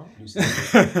 No.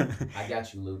 I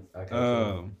got you, Luke. I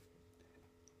got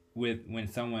you. When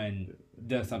someone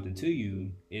does something to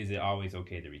you, is it always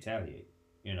okay to retaliate?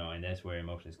 You know, and that's where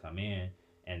emotions come in,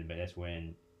 but that's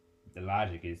when the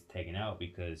logic is taken out,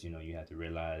 because, you know, you have to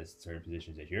realize certain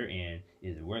positions that you're in,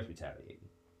 is it worth retaliating?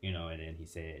 You know, and then he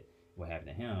said what happened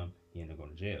to him, he ended up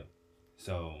going to jail.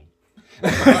 So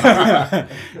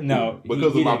no,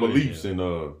 because of my beliefs and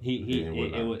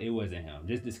it wasn't him.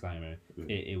 Just disclaimer,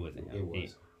 it wasn't him.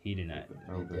 He did not.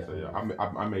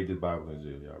 I made this Bible in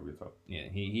jail. Y'all real talk. Yeah,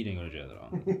 he didn't go to jail at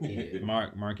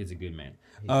all. Mark is a good man.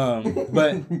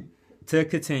 But to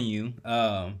continue,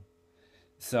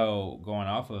 so going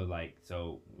off of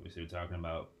so we're talking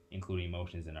about including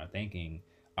emotions in our thinking.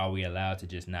 Are we allowed to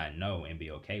just not know and be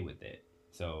okay with that?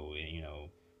 So, you know,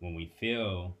 when we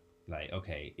feel like,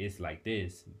 okay, it's like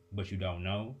this, but you don't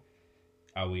know,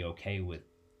 are we okay with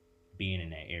being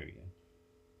in that area?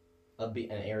 An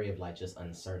area of like just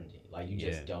uncertainty, like you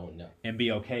just don't know, and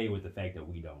be okay with the fact that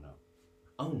we don't know.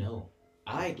 Oh no,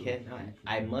 I cannot.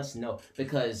 I must know,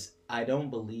 because I don't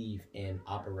believe in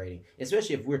operating,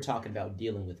 especially if we're talking about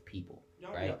dealing with people,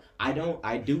 right? Yeah.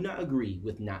 I do not agree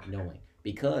with not knowing,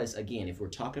 because again, if we're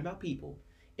talking about people,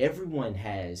 everyone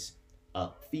has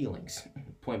feelings.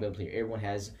 Point blank clear. Everyone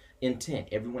has intent.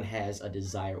 Everyone has a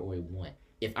desire or a want.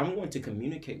 If I'm going to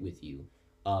communicate with you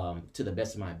to the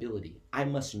best of my ability, I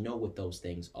must know what those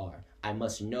things are. I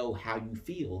must know how you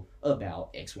feel about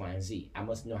X, Y, and Z. I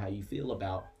must know how you feel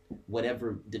about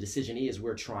whatever the decision is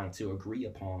we're trying to agree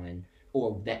upon,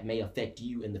 or that may affect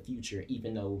you in the future,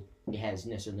 even though it has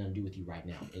necessarily nothing to do with you right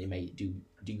now, and it may do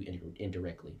you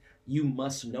indirectly. You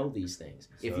must know these things.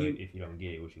 So if you don't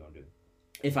get it, what you gonna do?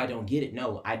 If I don't get it,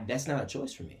 no, that's not a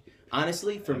choice for me.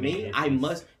 Honestly, for me, I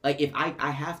must, like, if I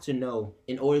have to know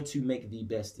in order to make the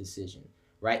best decision,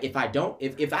 right? If I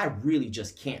really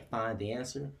just can't find the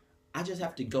answer, I just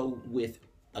have to go with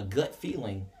a gut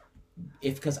feeling.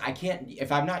 Because half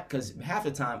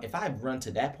the time, if I run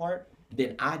to that part,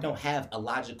 then I don't have a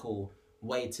logical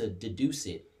way to deduce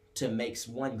it to make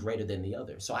one greater than the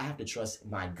other. So I have to trust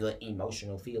my gut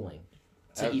emotional feeling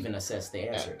to even assess the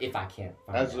answer if I can't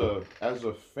find it. As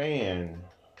a fan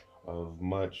of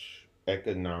much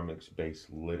economics-based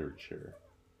literature,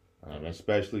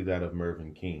 especially that of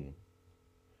Mervyn King,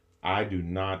 I do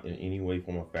not in any way,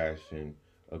 form, or fashion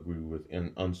agree with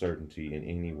uncertainty in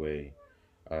any way.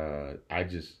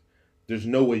 There's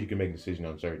no way you can make a decision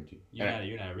on uncertainty. You're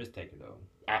not a risk taker though.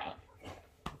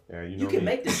 You can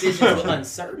make decisions with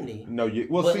uncertainty. No,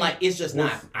 it's just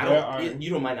not.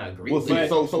 You might not agree with it.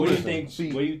 So what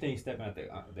do you think stepping out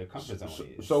the comfort zone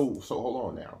is? So hold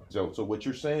on now. So what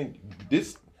you're saying,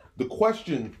 the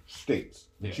question states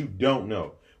that you don't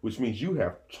know, which means you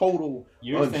have total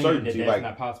uncertainty. Saying that's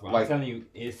not possible. I'm telling you,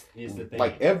 it's the thing.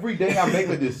 Like every day I make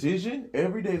a decision,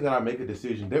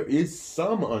 there is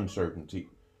some uncertainty,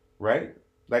 right?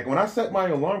 Like when I set my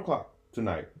alarm clock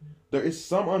tonight, there is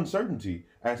some uncertainty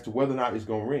as to whether or not it's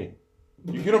gonna ring.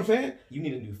 You get what I'm saying? You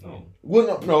need a new phone.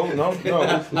 Well, no. I'm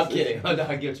kidding.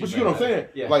 I get you. But you know what I'm saying?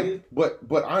 Yeah. Like, but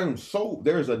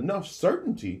there is enough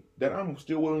certainty that I'm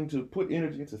still willing to put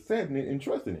energy into setting it and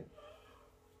trusting it.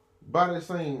 By that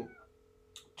same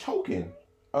token,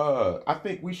 I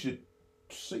think we should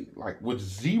see, like, with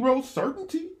zero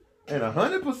certainty, and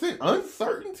 100%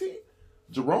 uncertainty,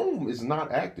 Jerome is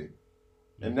not acting.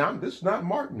 And now this is not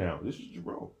Mark now. This is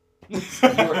Jerome.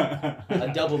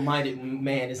 A double-minded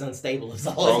man is unstable as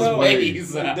all So,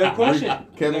 his ways. the question,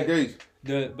 Kevin Gates.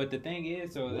 but the thing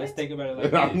is, so let's think about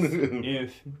it like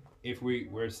this: if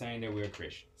we're saying that we're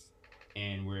Christians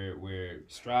and we're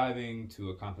striving to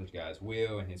accomplish God's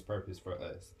will and His purpose for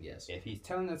us, Yes. if He's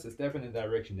telling us to step in a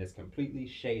direction that's completely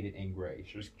shaded in gray,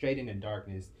 shaded in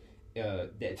darkness,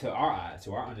 that to our eyes,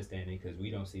 to our understanding, because we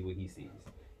don't see what He sees,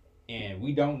 and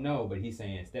we don't know, but He's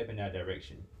saying step in that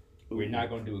direction. We're not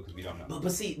gonna do it because we don't know.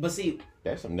 But see,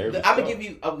 That's some nervous I'm gonna stuff. give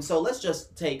you. So let's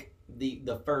just take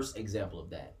the first example of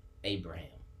that. Abraham,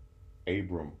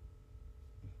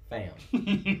 fam.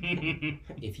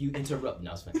 If you interrupt,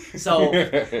 no, it's fine. So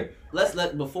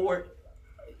before,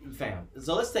 fam.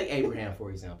 So let's take Abraham for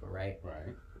example, right? Right.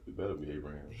 It better be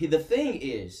Abraham. The thing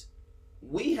is,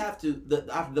 we have to.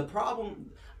 The problem.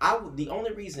 The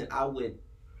only reason I would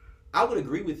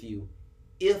agree with you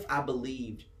if I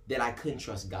believed that I couldn't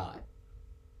trust God.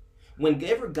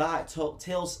 Whenever God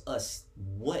tells us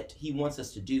what He wants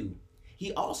us to do,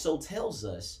 He also tells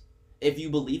us, if you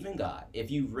believe in God,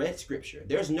 if you've read Scripture,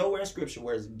 there's nowhere in Scripture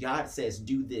where God says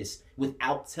do this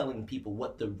without telling people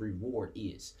what the reward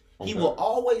is. Okay. He will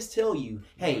always tell you,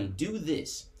 hey, do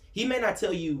this. He may not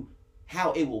tell you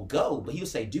how it will go, but He'll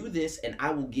say, do this and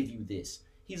I will give you this.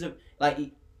 But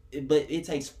it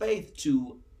takes faith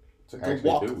to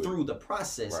walk through the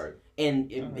process. Right.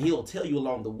 And He'll tell you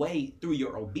along the way through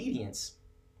your obedience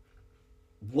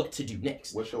what to do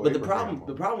next. But the problem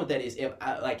with that is,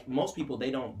 like most people,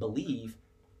 they don't believe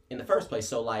in the first place.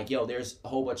 So there's a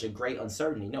whole bunch of great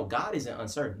uncertainty. No, God isn't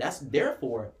uncertain.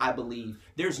 Therefore I believe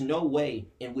there's no way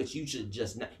in which you should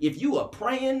just not. If you a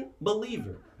praying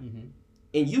believer and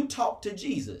you talk to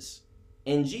Jesus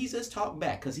and Jesus talk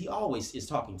back, because He always is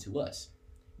talking to us,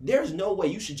 there's no way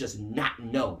you should just not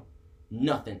know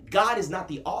nothing. God is not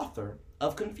the author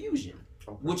of confusion,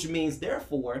 which means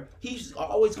therefore He's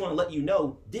always going to let you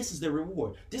know this is the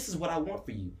reward. This is what I want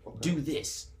for you. Do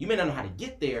this. You may not know how to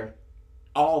get there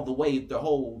all the way, the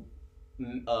whole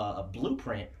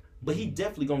blueprint, but He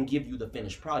definitely going to give you the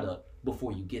finished product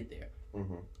before you get there.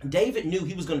 David knew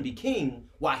he was going to be king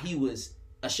while he was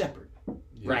a shepherd,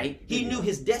 right? He knew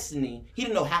his destiny. He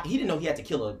didn't know how. He didn't know he had to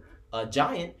kill a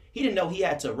giant. He didn't know he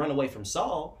had to run away from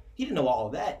Saul. He didn't know all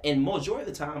of that. And majority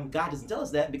of the time, God doesn't tell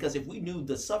us that, because if we knew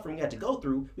the suffering we had to go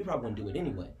through, we probably wouldn't do it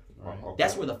anyway.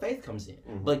 That's where the faith comes in.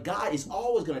 But God is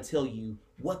always going to tell you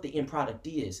what the end product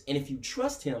is. And if you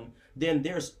trust Him, then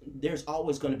there's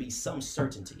always going to be some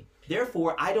certainty.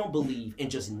 Therefore, I don't believe in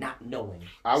just not knowing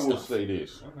I will say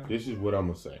this. This is what I'm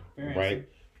going to say. Right?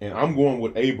 And I'm going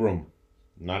with Abram.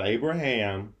 Not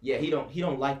Abraham. Yeah, he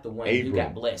don't like the one who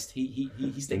got blessed. He's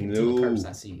sticking to the curse,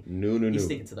 I see. No. He's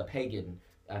sticking to the pagan.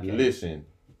 Okay. Listen,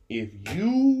 if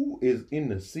you is in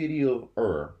the city of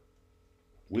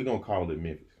we're going to call it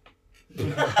Memphis.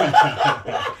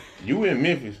 You in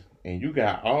Memphis and you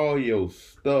got all your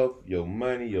stuff, your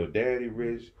money, your daddy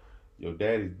rich, your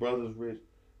daddy's brother's rich,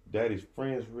 daddy's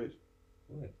friends rich.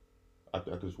 What? I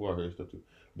could swear I heard stuff too.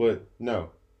 But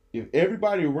no, if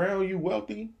everybody around you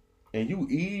wealthy and you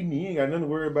eating, you ain't got nothing to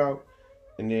worry about,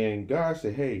 and then God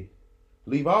said, hey,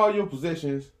 leave all your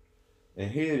possessions and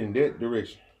head in that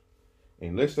direction.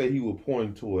 And let's say He will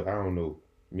point toward, I don't know,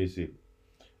 Mississippi.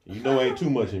 You know, ain't too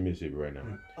much in Mississippi right now.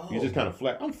 You just kind of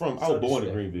flat. I was born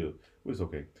in Greenville. It's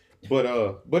okay. But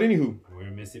anywho. We're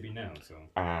in Mississippi now, so.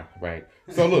 Right.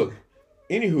 So look,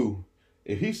 anywho,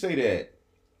 if He say that,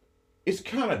 it's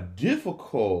kind of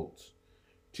difficult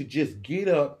to just get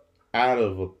up out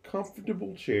of a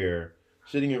comfortable chair,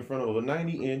 sitting in front of a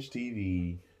 90-inch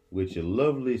TV with your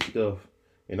lovely stuff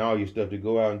and all your stuff, to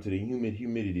go out into the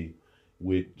humidity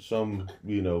with some,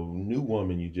 new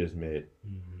woman you just met,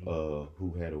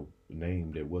 who had a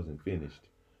name that wasn't finished.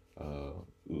 I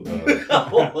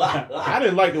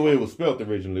didn't like the way it was spelled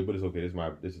originally, but it's okay.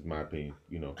 This is my opinion,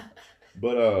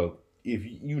 But if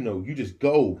you just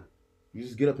go, you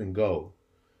just get up and go.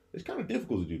 It's kind of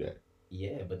difficult to do that.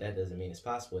 Yeah, but that doesn't mean it's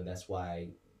possible, and that's why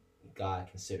God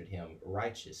considered him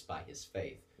righteous by his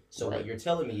faith. So what you're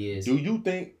telling me is, do you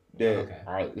think that? Okay.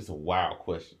 All right, it's a wild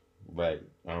question, right?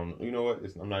 You know what?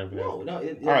 I'm not even. No. All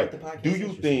right. Do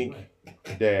you think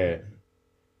that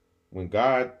when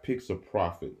God picks a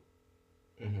prophet,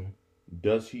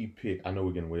 does He pick? I know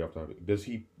we're getting way off topic. Does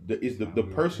He? Is the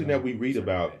person that we read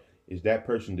about? Is that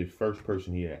person the first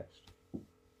person He asked?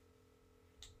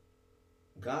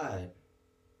 God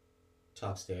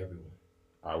talks to everyone.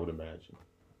 I would imagine.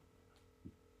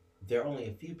 There are only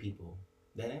a few people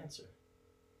that answer.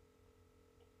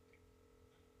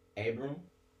 Abram,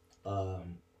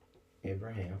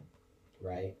 Abraham,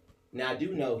 right? Now I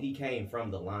do know he came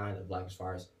from the line of like as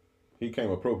far as he was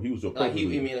appropriate. like I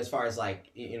mean as far as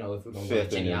like if we're gonna go to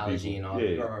genealogy and all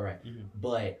that, right. Mm-hmm.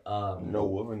 But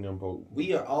Noah and them folks.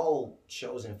 we are all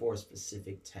chosen for a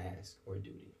specific task or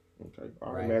duty. Okay,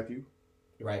 all right, Matthew.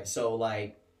 Right, so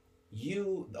like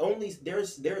the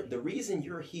reason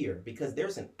you're here because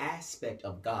there's an aspect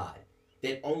of God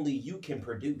that only you can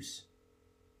produce,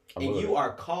 and you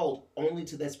are called only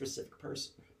to that specific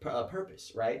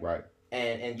purpose, right? Right.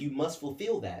 And you must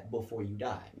fulfill that before you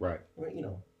die. Right. Well,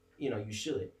 you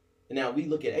should. And now we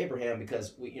look at Abraham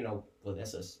because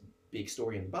that's a big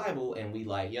story in the Bible, and we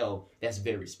like, that's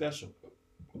very special.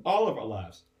 All of our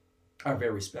lives are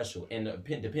very special, and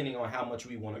depending on how much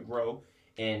we want to grow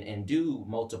and do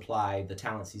multiply the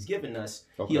talents he's given us,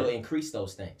 he'll increase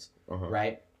those things,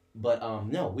 right? But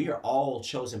no, we are all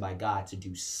chosen by God to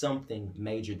do something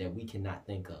major that we cannot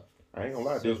think of. I ain't gonna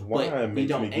lie, this wine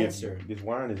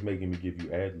is making me give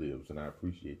you ad libs, and I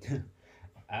appreciate it.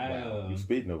 You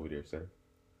spitting over there, sir.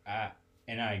 I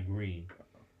agree.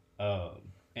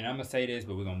 And I'm gonna say this,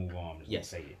 but we're gonna move on. I'm just gonna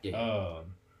say it. Yeah.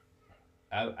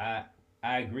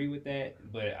 I agree with that,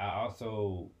 but I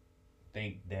also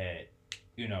think that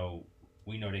we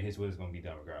know that His will is gonna be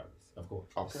done regardless. Of course.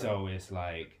 Okay. So it's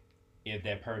like if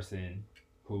that person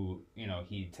who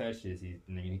he touches, he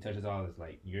touches all this,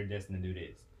 like you're destined to do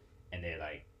this, and they're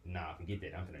like, nah, forget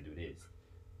that, I'm gonna do this.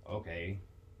 Okay,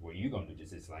 well you gonna do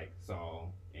this? It's like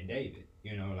Saul and David.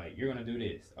 Like you're gonna do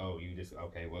this. Oh, you just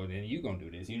okay. Well then you gonna do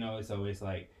this. So it's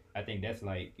like I think that's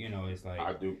like it's like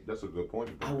I do. That's a good point.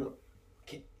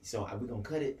 So are we gonna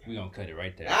cut it? We're gonna cut it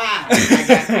right there.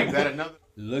 I got another.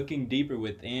 Looking deeper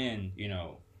within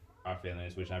our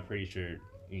feelings, which I'm pretty sure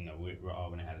we're all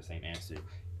gonna have the same answer.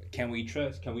 Can we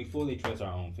fully trust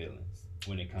our own feelings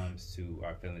when it comes to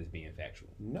our feelings being factual?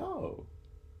 No,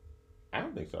 I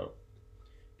don't think so.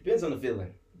 Depends on the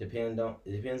feeling. It depends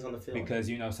on the feeling. Because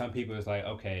some people it's like,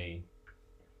 okay,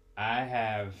 I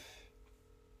have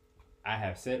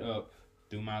set up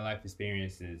through my life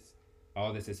experiences,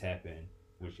 all this has happened,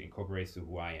 which incorporates to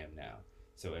who I am now.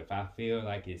 So if I feel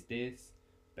like it's this,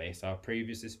 based off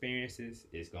previous experiences,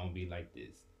 it's gonna be like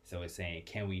this. So it's saying,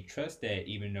 can we trust that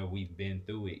even though we've been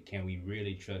through it? Can we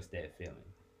really trust that feeling?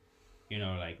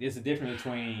 Like there's a difference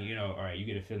between, all right, you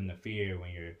get a feeling of fear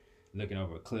when you're looking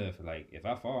over a cliff, like if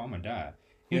I fall, I'm gonna die.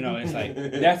 It's like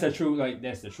that's the true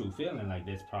feeling, like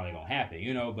that's probably gonna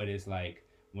happen, but it's like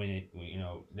when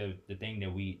the thing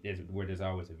that where there's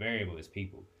always a variable is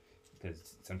people,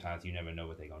 because sometimes you never know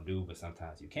what they're gonna do, but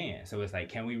sometimes you can. So it's like,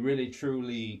 can we really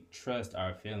truly trust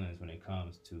our feelings when it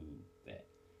comes to that?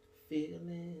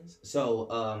 Feelings. So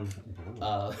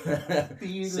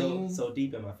so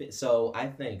deep in my feelings. So I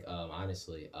think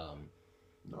honestly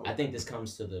no. I think this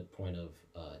comes to the point of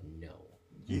no.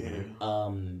 Yeah.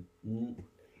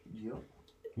 Yep.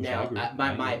 Now,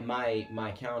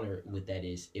 my counter with that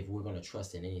is, if we're going to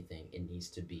trust in anything, it needs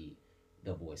to be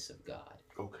the voice of God.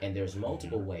 Okay. And there's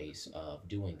multiple ways of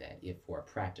doing that for a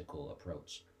practical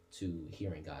approach to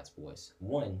hearing God's voice.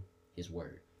 One, His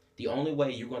Word. The only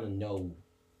way you're going to know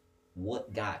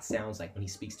what God sounds like when He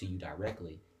speaks to you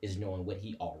directly is knowing what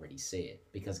He already said,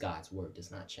 because God's Word does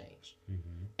not change.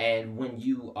 Mm-hmm. And when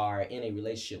you are in a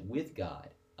relationship with God,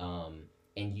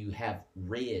 and you have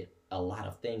read a lot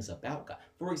of things about God.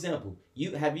 For example,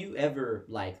 have you ever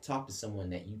talked to someone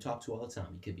that you talk to all the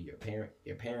time? It could be your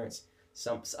parents,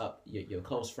 your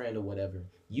close friend or whatever.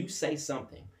 You say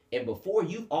something, and before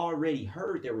you've already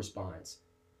heard their response,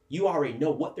 you already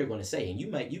know what they're going to say, and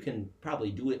you can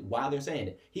probably do it while they're saying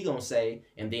it. He gonna say,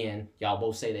 and then y'all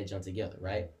both say that jump together,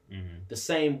 right? Mm-hmm. The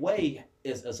same way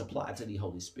is applied to the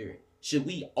Holy Spirit. Should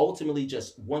we ultimately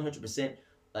just 100%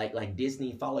 like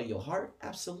Disney follow your heart?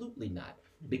 Absolutely not,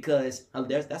 because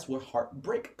that's where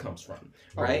heartbreak comes from,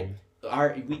 right?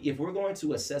 If we're going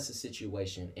to assess a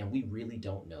situation and we really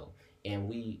don't know, and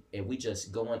we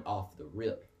just going off the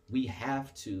rip, we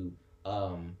have to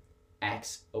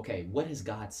ask, okay, what has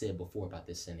God said before about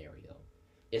this scenario?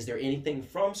 Is there anything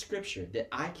from Scripture that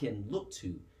I can look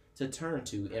to turn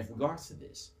to in regards to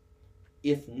this?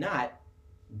 If not,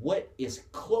 what is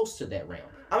close to that realm?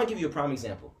 I'm gonna give you a prime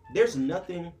example. There's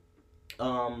nothing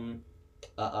in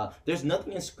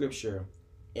Scripture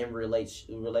in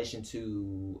relation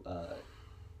to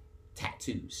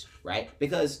tattoos, right?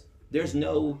 Because there's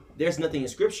nothing in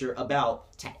Scripture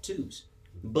about tattoos,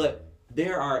 but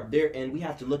and we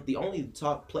have to look. The only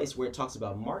place where it talks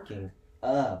about marking.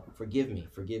 Forgive me.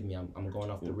 I'm going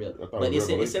off the rip, but it's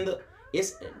in the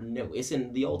It's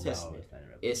in the Old No, Testament. it's not in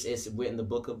Revelation. It's written in the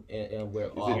book of where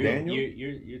Is all it Daniel?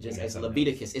 You're just thinking as something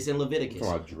Leviticus. It's in Leviticus,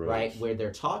 Talking about drugs. right? Where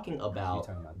they're talking else. You're about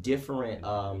talking about different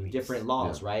beasts.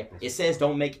 laws, right? It says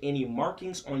don't make any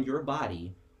markings on your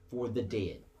body for the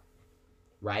dead,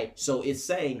 right? So it's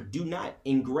saying do not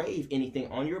engrave anything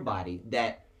on your body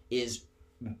that is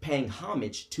paying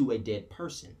homage to a dead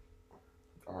person.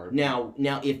 All right. Now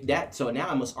if that, so now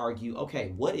I must argue,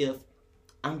 okay, what if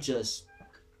I'm just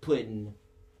putting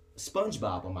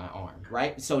SpongeBob on my arm,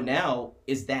 right? So now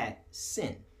is that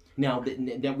sin? Now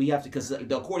that we have to, because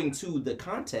according to the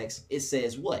context, it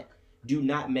says what? Do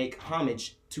not make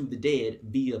homage to the dead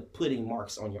via putting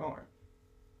marks on your arm.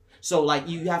 So like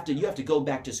you have to go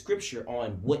back to scripture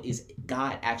on what is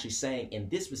God actually saying in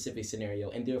this specific scenario,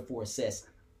 and therefore assess,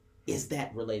 is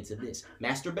that related to this?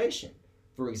 Masturbation,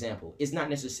 for example, is not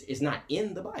necessarily, it's not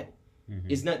in the Bible. Mhm.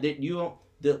 It's not that you don't.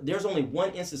 There's only one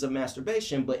instance of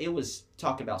masturbation, but it was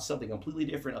talking about something completely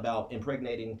different, about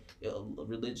impregnating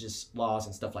religious laws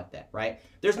and stuff like that, right?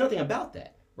 There's nothing about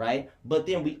that, right? But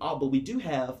then we do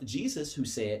have Jesus who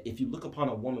said, if you look upon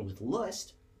a woman with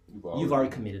lust, you've already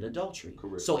committed adultery.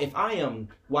 Correct. So if I am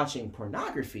watching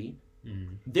pornography,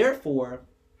 Mhm. therefore,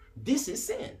 this is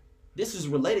sin. This is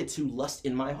related to lust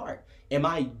in my heart. Am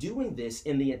I doing this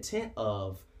in the intent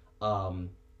of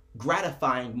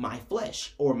gratifying my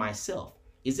flesh or myself?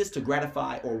 Is this to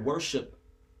gratify or worship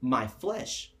my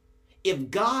flesh?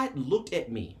 If God looked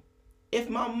at me,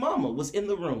 if my mama was in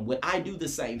the room, would I do the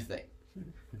same thing?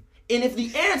 And if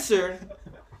the answer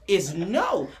is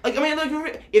no, like, I mean, like,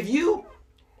 if you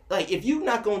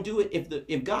not gonna do it,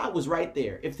 if God was right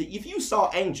there, if you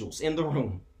saw angels in the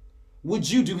room, would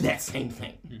you do that same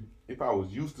thing? If I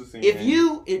was used to seeing,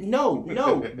 No,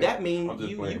 that means I'm just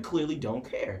you playing. clearly don't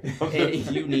care, and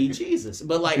you need Jesus.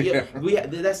 But like, yeah,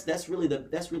 that's really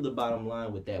the bottom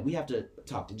line with that. We have to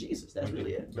talk to Jesus. That's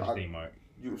really it. What you think, Mark?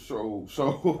 you so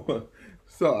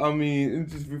I mean, and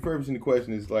just refurbishing the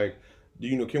question is like,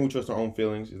 can we trust our own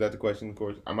feelings? Is that the question? Of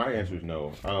course, my answer is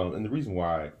no. And the reason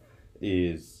why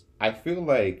is I feel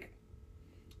like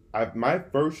my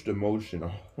first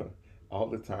emotion all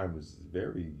the time is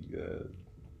very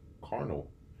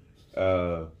carnal.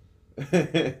 And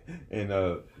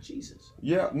Jesus.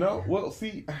 yeah, no, well,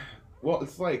 see, well,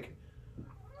 it's like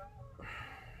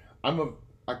I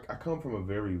come from a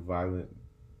very violent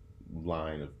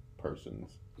line of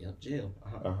persons. Yep, jail.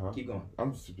 Uh-huh. Keep going.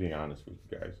 I'm just being honest with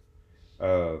you guys.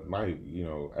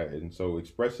 And so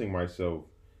expressing myself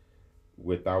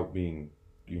without being,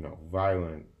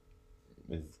 violent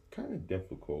is kind of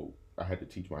difficult. I had to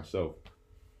teach myself,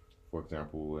 for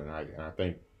example, and I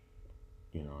think,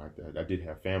 I did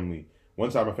have family.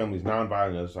 One side of my family is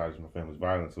nonviolent, the other side of my family is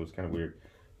violent, so it's kind of weird.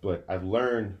 But I've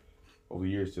learned over the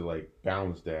years to like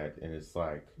balance that, and it's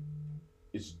like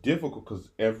it's difficult because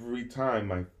every time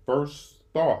my first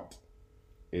thought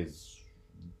is,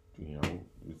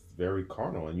 it's very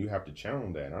carnal, and you have to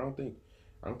channel that. I don't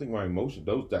think my emotion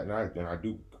and I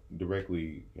do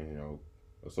directly,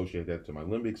 associate that to my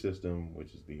limbic system,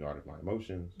 which is the art of my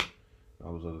emotions.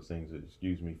 All those other things that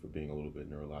excuse me for being a little bit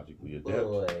neurologically adept.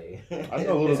 Boy. I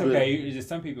know a little It's bit. okay. It's just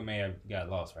some people may have got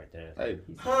lost right there. Hey.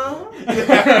 Huh?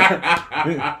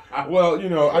 Well,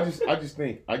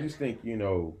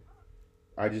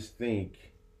 I just think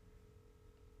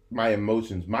my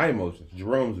emotions,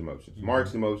 Jerome's emotions, Mhm.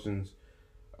 Mark's emotions,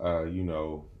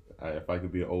 if I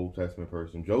could be an Old Testament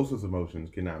person, Joseph's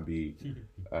emotions cannot be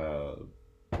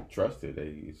trusted.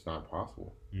 It's not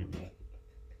possible. Mhm.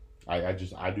 I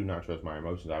do not trust my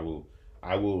emotions. I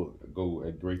will go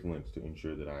at great lengths to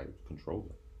ensure that I control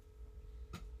them.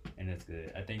 And that's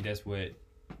good. I think that's what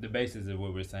the basis of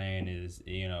what we're saying is,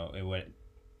 and what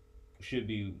should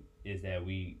be is that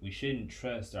we shouldn't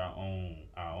trust our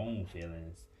own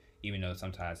feelings, even though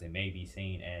sometimes it may be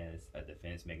seen as a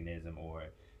defense mechanism, or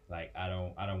like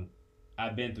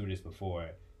I've been through this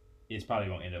before. It's probably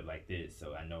gonna end up like this,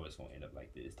 so I know it's gonna end up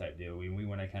like this type deal. We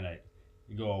want to kind of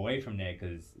go away from that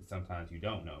because sometimes you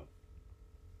don't know,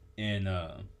 and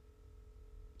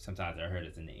sometimes it hurt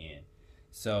us in the end.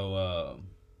 So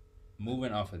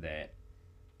moving off of that,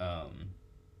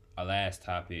 our last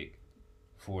topic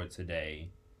for today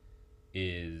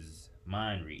is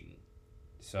mind reading.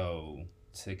 So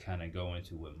to kind of go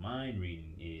into what mind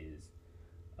reading is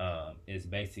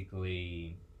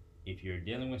basically if you're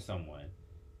dealing with someone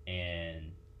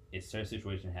and it's a certain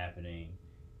situation happening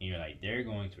and you're like, they're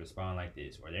going to respond like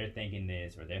this, or they're thinking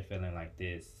this, or they're feeling like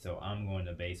this, so I'm going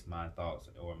to base my thoughts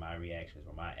or my reactions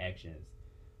or my actions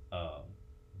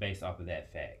based off of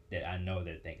that fact that I know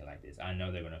they're thinking like this, I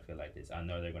know they're going to feel like this, I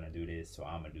know they're going to do this, so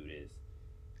I'm going to do this.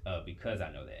 because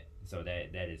I know that. So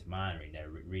that is mind reading. That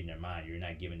reading their mind. You're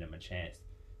not giving them a chance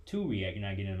to react. You're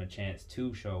not giving them a chance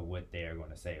to show what they're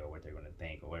going to say or what they're going to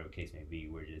think or whatever the case may be.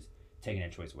 We're just taking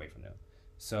that choice away from them.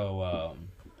 So,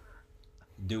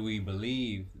 do we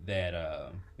believe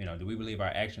that do we believe our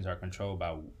actions are controlled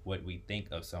by what we think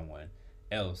of someone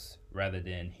else rather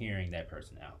than hearing that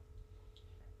person out?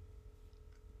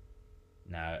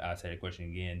 Now, I'll say the question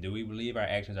again. Do we believe our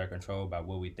actions are controlled by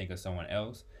what we think of someone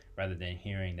else rather than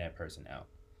hearing that person out?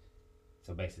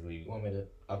 So basically, you want me to?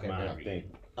 Okay,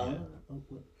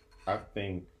 I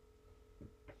think.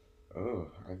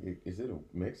 Is it a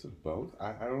mix of both?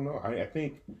 I don't know. I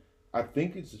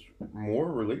think it's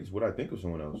more related to what I think of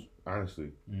someone else.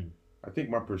 Honestly, I think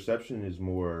my perception has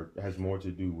more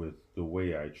to do with the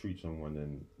way I treat someone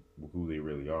than who they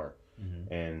really are.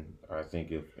 Mm-hmm. And I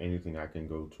think if anything, I can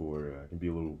go toward I can be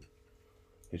a little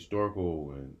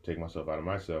historical and take myself out of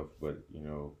myself. But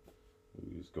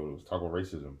let's talk about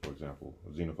racism, for example,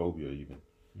 xenophobia, even.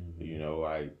 Mm-hmm.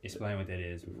 I explain what that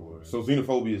is before. So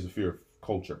xenophobia is a fear of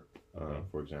culture,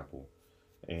 for example,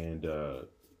 and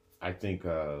I think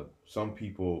some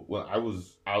people. Well, I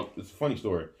was out. It's a funny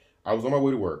story. I was on my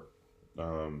way to work.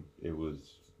 It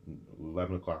was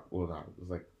 11 o'clock. Well, no, it was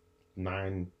like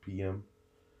 9 p.m.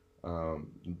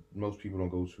 Most people don't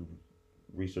go to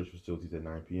research facilities at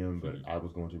 9 p.m., but I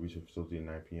was going to a research facility at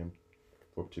 9 p.m.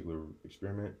 for a particular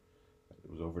experiment. It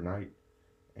was overnight,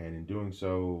 and in doing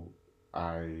so,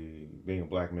 I, being a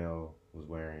black male, was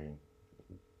wearing,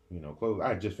 clothes. I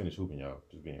had just finished hooping, y'all,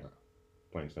 just being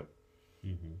plain simple.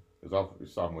 Mm-hmm. It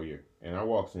was sophomore year, and I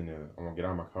walks in there. I'm gonna get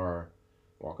out of my car,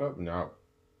 walk up, and out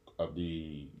of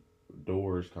the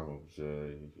doors comes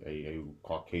a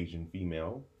Caucasian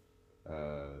female,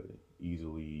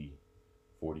 easily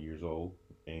 40 years old,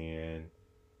 and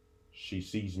she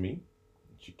sees me.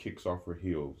 She kicks off her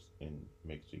heels and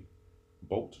makes a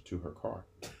bolt to her car.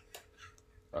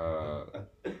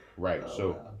 Right.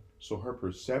 So her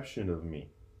perception of me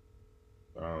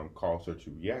calls her to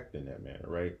react in that manner.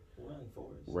 Right. Run,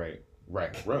 Forrest.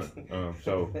 Right. Run.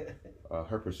 So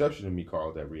her perception of me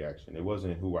caused that reaction. It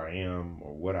wasn't who I am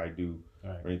or what I do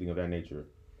or anything of that nature.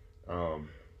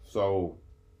 So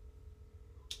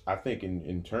I think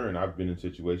in turn, I've been in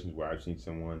situations where I've seen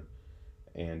someone,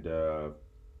 and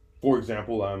for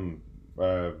example,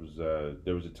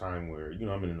 there was a time where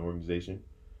I'm in an organization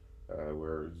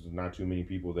where there's not too many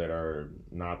people that are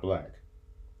not black,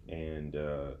 and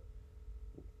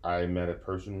I met a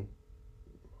person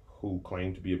who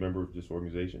claimed to be a member of this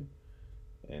organization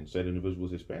and said the individual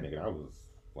was Hispanic, and I was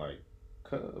like,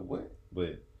 what?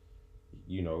 But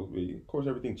of course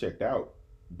everything checked out,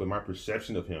 but my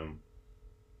perception of him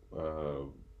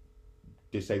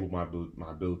disabled my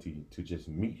ability to just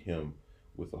meet him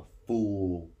with a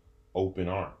full open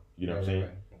arm. You know what I'm saying?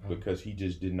 Right. Because he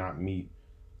just did not meet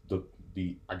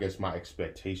the I guess my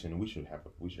expectation. We should have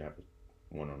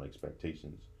one on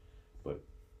expectations, but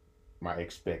my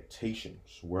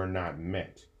expectations were not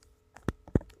met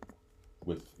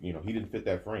with he didn't fit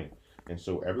that frame, and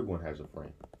so everyone has a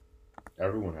frame.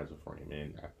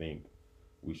 And I think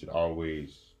we should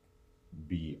always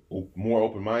be more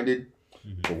open-minded.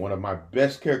 Mm-hmm. But one of my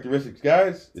best characteristics,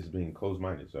 guys, is being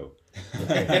closed-minded. So,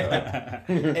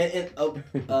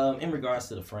 in regards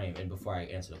to the frame, and before I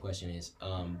answer the question, is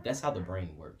that's how the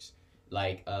brain works.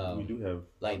 Like we do have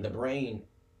the brain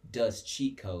does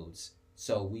cheat codes,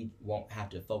 so we won't have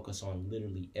to focus on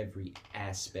literally every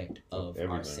aspect of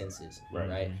our senses,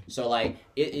 right? So like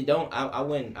it don't. I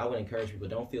wouldn't encourage people.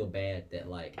 Don't feel bad that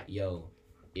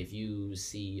if you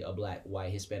see a black,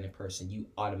 white, Hispanic person, you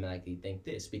automatically think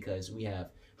this, because we have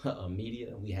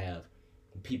media, we have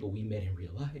people we met in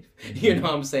real life. You know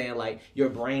what I'm saying? Like, your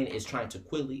brain is trying to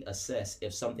quickly assess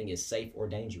if something is safe or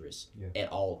dangerous at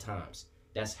all times.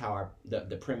 That's how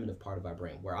the primitive part of our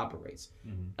brain operates.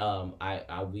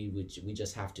 Mm-hmm. We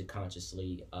just have to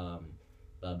consciously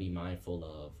be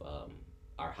mindful of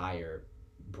our higher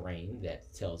brain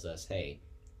that tells us, hey,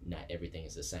 not everything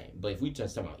is the same. But if we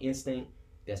just talk about instinct,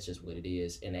 that's just what it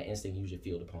is, and that instinct usually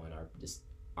fueled upon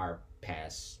our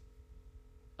past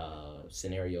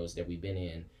scenarios that we've been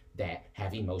in that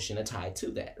have emotion tied to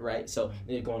that, right? So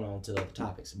then going on to the other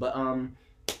topics, but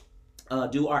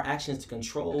do our actions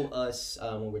control us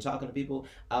when we're talking to people?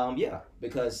 Yeah,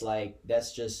 because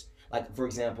that's just for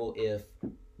example, if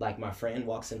my friend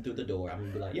walks in through the door, I'm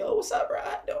gonna be like, yo, what's up, bro?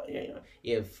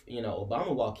 If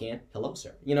Obama walk in, hello,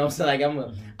 sir. So I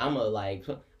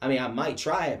might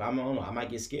try it. I don't know. I might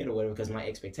get scared or whatever, because my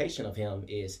expectation of him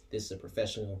is this is a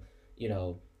professional.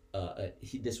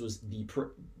 This was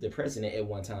the president at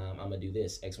one time. I'm gonna do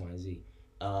this X, Y, and Z.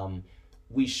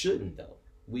 We shouldn't though.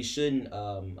 We shouldn't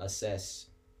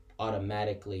assess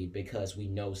automatically because we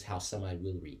know how somebody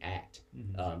will react.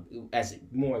 Mhm. As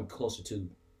more closer to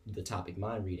the topic,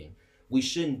 mind reading, we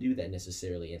shouldn't do that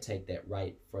necessarily and take that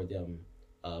right for them.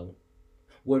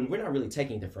 When we're not really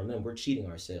taking it from them, we're cheating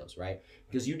ourselves, right?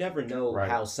 Because you never know Right.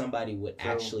 how somebody would So-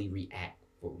 actually react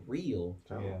for real.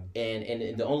 Yeah.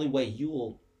 And the only way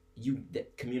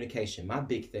that communication, my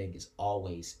big thing is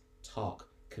always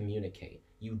talk, communicate.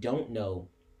 You don't know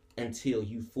until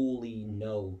you fully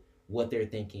know what they're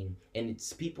thinking. And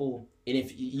it's people, and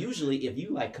if you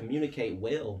like communicate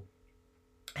well,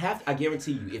 I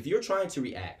guarantee you, if you're trying to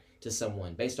react to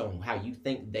someone based on how you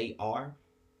think they are,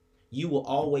 you will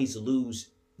always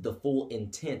lose the full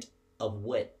intent of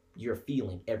what you're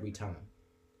feeling every time,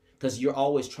 because you're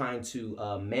always trying to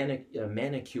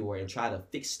manicure and try to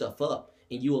fix stuff up,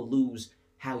 and you will lose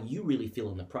how you really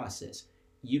feel in the process.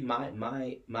 You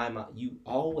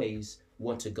always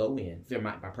want to go in.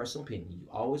 My personal opinion, you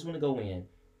always want to go in.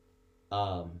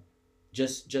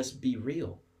 Just be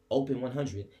real, open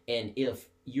 100, and if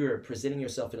you're presenting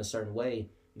yourself in a certain way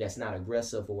that's not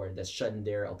aggressive or that's shutting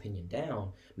their opinion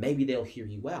down, maybe they'll hear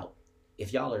you out.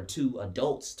 If y'all are two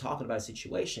adults talking about a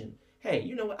situation, hey,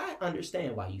 you know what? I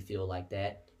understand why you feel like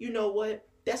that. You know what?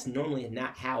 That's normally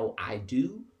not how I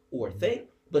do or think,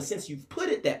 but since you've put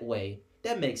it that way,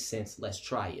 that makes sense. Let's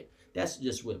try it. That's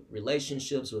just with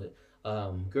relationships, with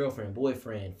girlfriend,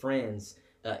 boyfriend, friends,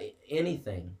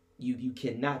 anything. You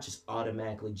cannot just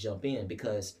automatically jump in,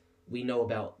 because we know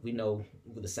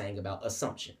the saying about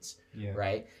assumptions, Yeah.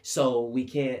 right? So we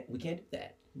can't do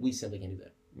that. We simply can't do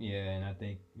that. Yeah, and I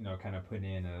think, kind of putting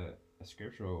in a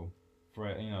scriptural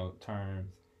for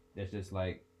terms, that's just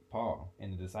like Paul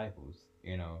and the disciples.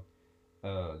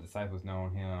 Disciples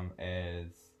known him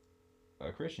as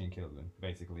a Christian killer,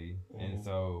 basically, and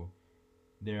so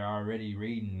they're already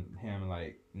reading him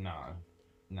like, nah,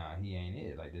 he ain't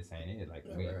it. Like, this ain't it. Like,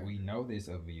 we know this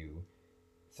of you,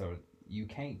 so you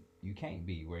can't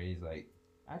be where he's like,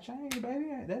 I changed, baby.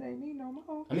 That ain't me no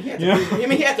more. I mean,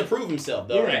 he had to prove himself,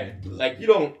 though, right? Like, you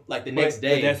don't, like, the next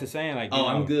day. But that's the saying, like,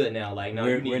 I'm good now. Like, no,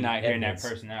 we're not hearing that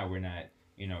person out. We're not,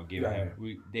 giving Right.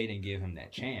 him. They didn't give him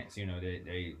that chance.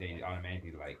 They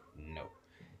automatically like, no.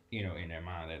 In their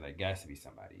mind, they're like, got to be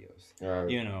somebody else.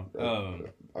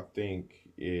 I think,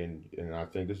 and I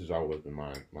think this has always been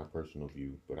my personal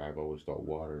view, but I've always thought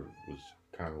water was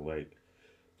kind of like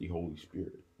the Holy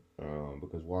Spirit.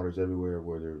 Because water's everywhere,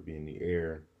 whether it be in the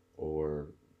air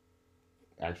or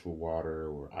actual water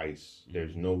or ice.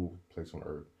 There's no place on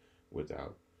earth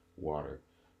without water.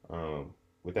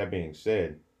 With that being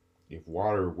said, if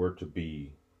water were to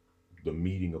be the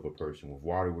meeting of a person, if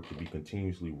water were to be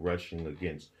continuously rushing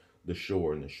against the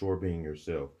shore, and the shore being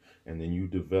yourself, and then you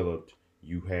developed,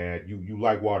 you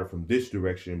like water from this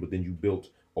direction, but then you built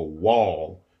a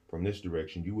wall from this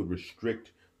direction, you would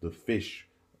restrict the fish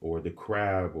or the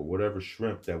crab or whatever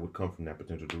shrimp that would come from that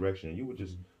potential direction, and you would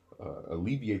just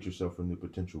alleviate yourself from the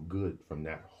potential good from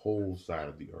that whole side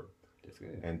of the earth. That's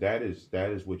good. And that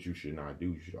is what you should not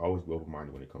do. You should always be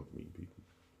open-minded when it comes to meeting people.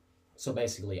 So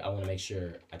basically, I want to make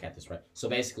sure I got this right. So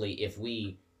basically, if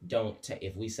we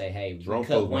say, hey, I'm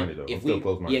close-minded though. I'm still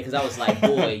close-minded. Yeah, because I was like,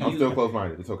 boy, I'm still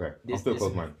close-minded. It's okay. I'm still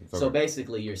close-minded. It's okay. So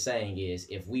basically, you're saying is,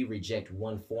 if we reject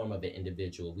one form of an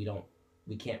individual,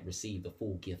 we can't receive the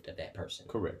full gift of that person.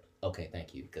 Correct. Okay,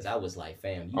 thank you. Because I was like,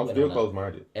 fam, I'm still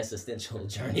close-minded. Existential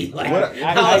journey. Like,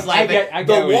 I was like,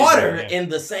 the water in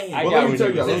the sand. Let me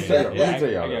tell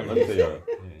y'all. Yeah.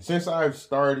 Since I've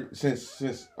started,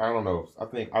 since I don't know, I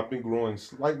think I've been growing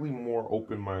slightly more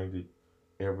open-minded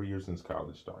every year since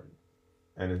college started,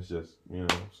 and it's just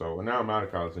So now I'm out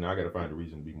of college, and now I got to find a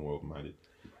reason to be more open-minded.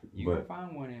 You can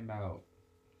find one in about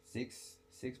 6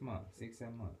 months,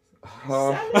 7 months.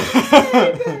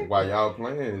 While y'all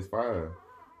playing, it's 5.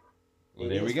 Well,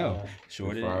 there we go.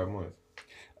 Short it's 5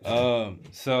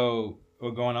 months. So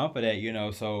we're going on for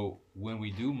that, so when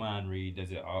we do mind read,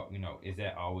 does it all, is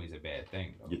that always a bad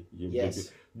thing though?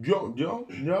 Yes. Joe,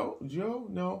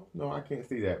 no, I can't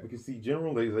say that, because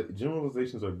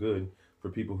generalizations are good for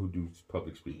people who do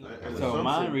public speaking. So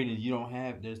mind reading,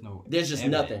 there's just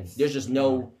evidence.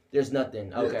 nothing. There's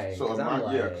nothing. Okay. So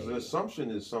because an assumption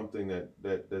is something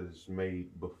that is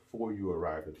made before you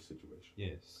arrive at the situation.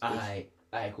 Yes.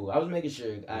 All right, cool. I was making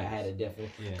sure I had a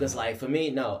definite, because like for me,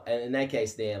 no. And in that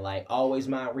case, then like always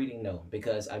mind reading, no,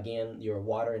 because again, your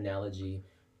water analogy,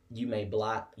 you may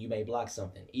block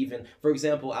something. Even for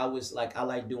example, I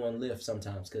like doing Lyft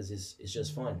sometimes because it's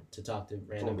just fun to talk to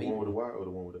random people. The one with the Y or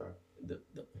the one with the I? The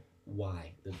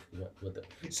why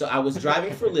so I was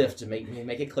driving for Lyft to make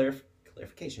it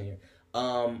clarification here.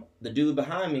 The dude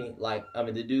behind me,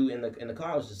 the dude in the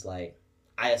car was just like,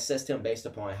 I assessed him based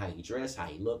upon how he dressed, how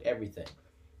he looked, everything,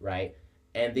 right?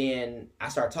 And then I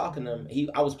started talking to him.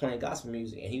 I was playing gospel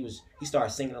music, and he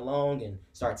started singing along and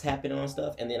started tapping on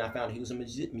stuff. And then I found he was a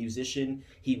musician.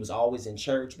 He was always in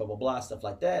church, blah blah blah, stuff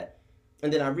like that.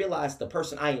 And then I realized the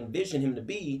person I envisioned him to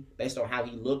be, based on how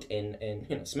he looked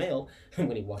and smelled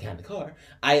when he walked out of the car,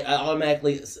 I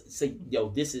automatically say, yo,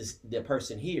 this is the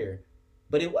person here.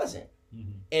 But it wasn't.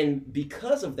 Mm-hmm. And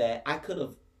because of that, I could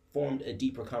have formed a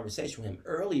deeper conversation with him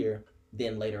earlier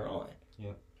than later on.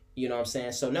 Yeah. You know what I'm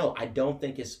saying? So no, I don't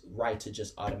think it's right to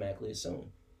just automatically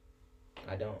assume.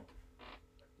 I don't.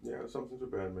 Yeah, assumptions are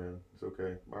bad, man. It's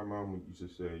okay. My mom used to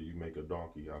say, you make a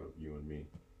donkey out of you and me.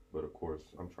 But of course,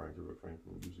 I'm trying to refrain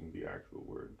from using the actual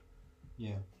word.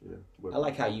 Yeah. Yeah. But I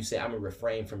like how you say, I'm going to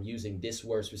refrain from using this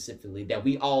word specifically that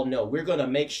we all know. We're going to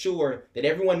make sure that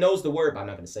everyone knows the word, but I'm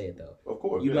not going to say it, though. Of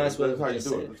course. You might as well That's how you just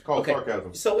do say it. It's called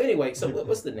sarcasm. So anyway,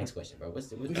 what's the next question, bro?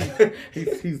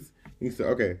 He said,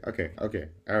 okay.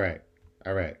 All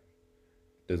right.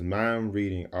 Does mind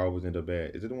reading always end up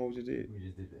bad? Is it the one we just did? We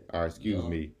just did that. All right, excuse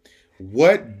me.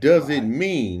 What does it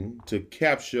mean to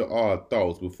capture our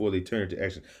thoughts before they turn into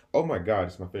action? Oh my God,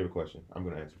 it's my favorite question. I'm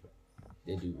going to answer that.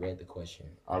 Did you read the question?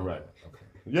 All right. Okay.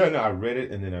 Yeah, no, I read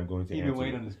it and then I'm going to You've answer been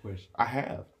waiting it. on this question. I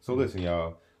have. So listen,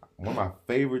 y'all. One of my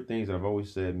favorite things that I've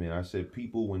always said, man, I said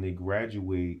people, when they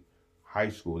graduate high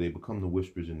school, they become the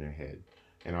whispers in their head.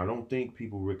 And I don't think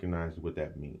people recognize what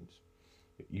that means.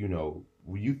 You know,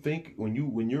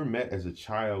 when you're met as a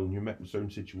child and you're met with certain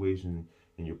situations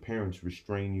and your parents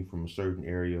restrain you from a certain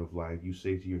area of life, you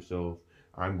say to yourself,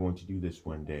 I'm going to do this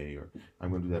one day, or I'm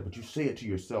going to do that. But you say it to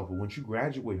yourself. But once you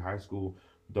graduate high school,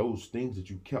 those things that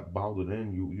you kept bottled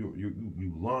in,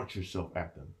 you launch yourself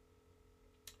at them.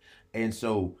 And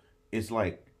so it's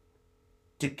like,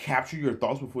 to capture your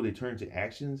thoughts before they turn into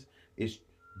actions, it's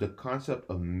the concept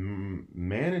of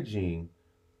managing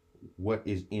what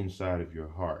is inside of your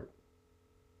heart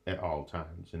at all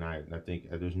times. And I think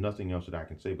there's nothing else that I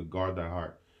can say but guard thy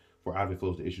heart, for out of it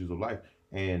flows the issues of life.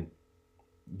 And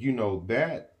you know,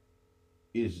 that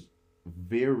is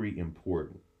very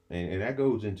important. And that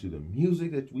goes into the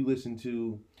music that we listen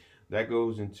to, that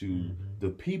goes into the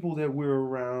people that we're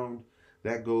around,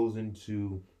 that goes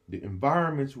into the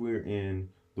environments we're in,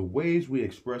 the ways we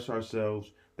express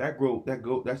ourselves.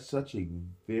 That's such a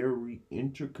very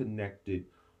interconnected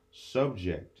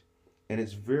subject, and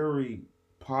it's very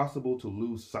possible to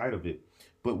lose sight of it.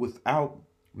 But without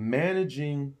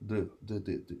managing the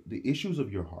issues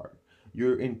of your heart,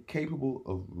 you're incapable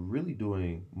of really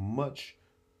doing much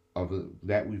of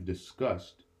that we've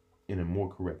discussed in a more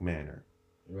correct manner.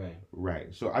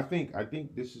 Right. So I think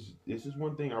this is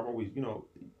one thing I've always,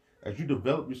 as you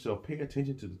develop yourself, pay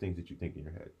attention to the things that you think in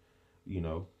your head,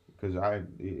 because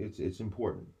it's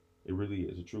important. It really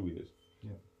is. It truly is.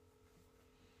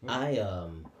 Yeah.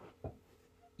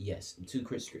 Yes,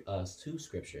 two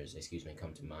scriptures,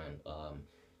 come to mind.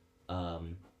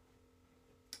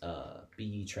 Be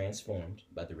ye transformed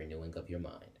by the renewing of your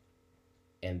mind.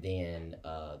 And then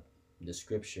the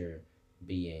scripture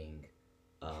being,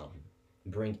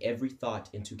 bring every thought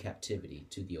into captivity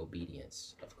to the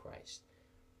obedience of Christ.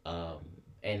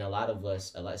 And a lot of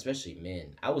us, especially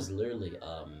men, I was literally,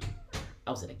 I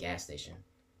was at a gas station.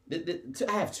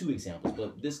 I have two examples,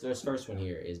 but this first one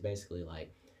here is basically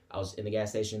like, I was in the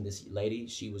gas station. This lady,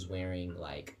 she was wearing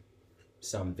like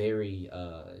some very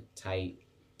tight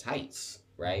tights,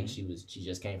 right? Mm-hmm. She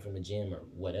just came from the gym or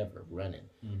whatever, running.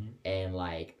 Mm-hmm. And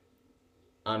like,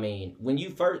 I mean, when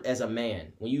you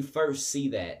first see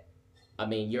that, I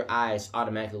mean, your eyes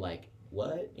automatically like,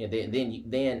 what? And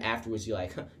then afterwards you're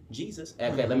like, Jesus.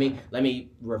 Okay, let me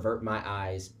revert my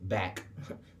eyes back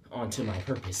onto my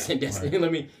purpose and destiny.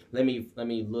 Right. Let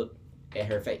me look at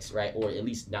her face, right? Or at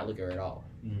least not look at her at all.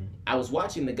 Mm-hmm. I was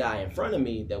watching the guy in front of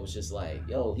me that was just like,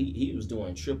 yo, he was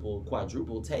doing triple,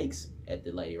 quadruple takes at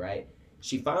the lady, right?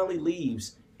 She finally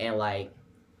leaves, and I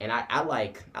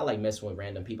like messing with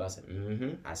random people. I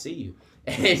said, I see you.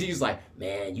 And he's like,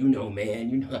 man,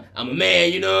 I'm a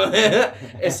man,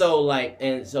 and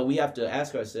so we have to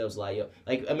ask ourselves, like, yo,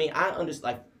 like, I mean, I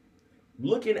understand, like,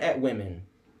 looking at women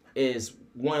is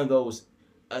one of those,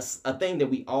 a thing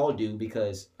that we all do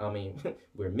because, I mean,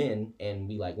 we're men and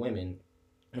we like women.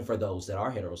 And for those that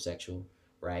are heterosexual,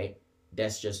 right,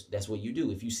 that's what you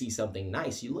do. If you see something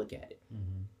nice, you look at it.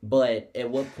 Mm-hmm. But at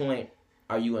what point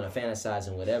are you going to fantasize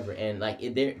and whatever? And like,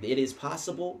 it is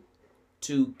possible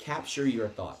to capture your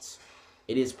thoughts.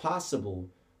 It is possible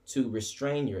to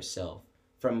restrain yourself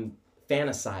from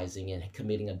fantasizing and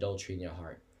committing adultery in your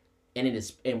heart.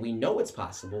 And we know it's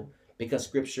possible because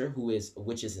Scripture,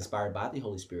 which is inspired by the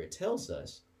Holy Spirit, tells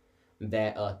us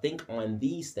that think on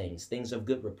these things of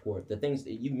good report, the things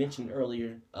that you mentioned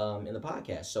earlier in the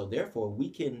podcast. So therefore, we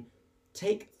can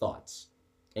take thoughts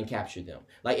and capture them.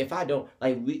 Like if I don't,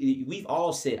 like we've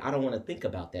all said, I don't want to think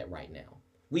about that right now.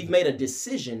 We've made a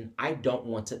decision. I don't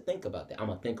want to think about that. I'm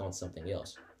gonna think on something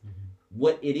else.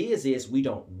 What it is we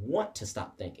don't want to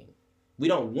stop thinking. We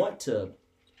don't want to,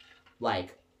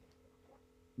 like,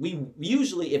 we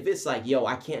usually, if it's like, yo,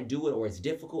 I can't do it or it's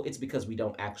difficult, it's because we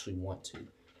don't actually want to.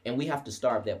 And we have to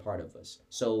starve that part of us.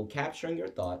 So capturing your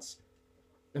thoughts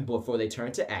before they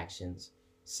turn to actions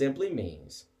simply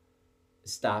means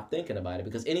stop thinking about it,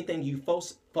 because anything you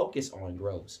focus on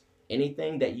grows.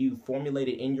 Anything that you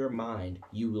formulated in your mind,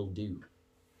 you will do.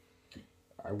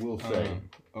 I will say,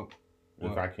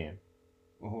 if I can.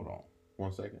 Well, hold on.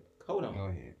 1 second. Hold on. Go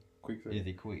ahead. Quick second. Is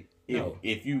it quick?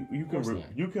 If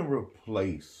you can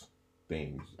replace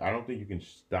things. I don't think you can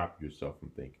stop yourself from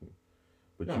thinking,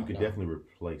 but you can definitely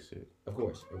replace it. Of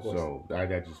course. So I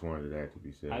just wanted that to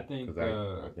be said. I think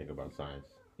because I think about science.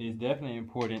 It's definitely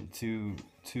important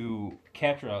to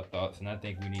capture our thoughts, and I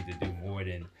think we need to do more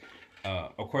than,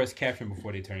 of course, capturing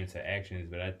before they turn into actions.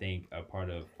 But I think a part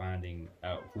of finding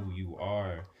out who you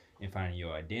are and finding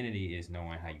your identity is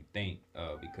knowing how you think.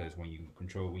 Because when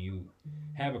you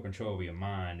have a control over your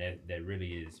mind, that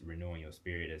really is renewing your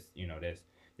spirit.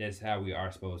 That's how we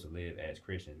are supposed to live as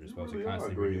Christians. We're supposed to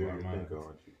constantly renew our minds.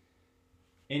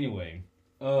 Anyway,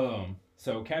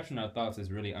 so capturing our thoughts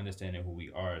is really understanding who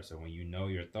we are. So when you know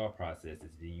your thought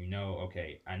processes, then you know,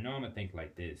 okay, I know I'm gonna think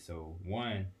like this. So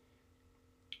one,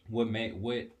 when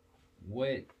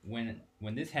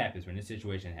this happens, when this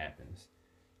situation happens,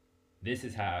 this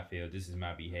is how I feel. This is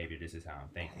my behavior. This is how I'm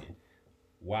thinking.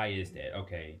 Why is that?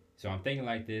 Okay, so I'm thinking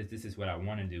like this. This is what I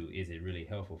want to do. Is it really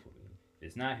helpful for me? If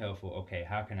it's not helpful, okay,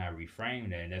 how can I reframe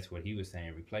that? And that's what he was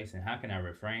saying, replacing. How can I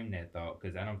reframe that thought?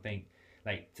 Because I don't think,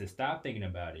 like, to stop thinking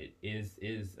about it is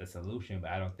a solution, but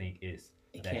I don't think it's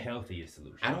the healthiest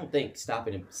solution. I don't think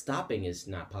stopping is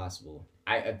not possible.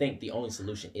 I think the only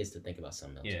solution is to think about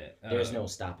something else. Yeah, there's no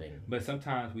stopping. But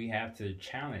sometimes we have to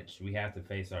challenge. We have to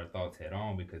face our thoughts head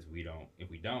on, because if we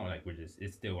don't, like,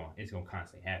 it's gonna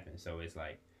constantly happen. So it's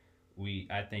like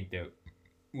I think that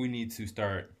we need to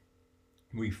start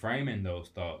reframing those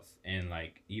thoughts, and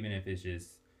like even if it's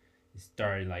just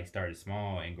started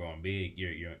small and growing big,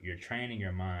 you're training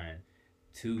your mind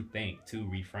to think, to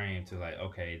reframe, to like,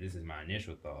 okay, this is my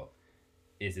initial thought.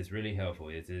 Is this really helpful?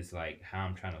 Is this like how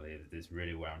I'm trying to live? Is this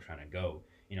really where I'm trying to go?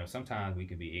 Sometimes we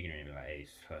can be ignorant and be like,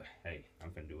 hey,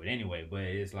 I'm gonna do it anyway. But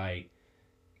it's like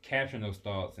capturing those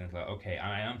thoughts, and it's like, okay,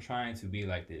 I am trying to be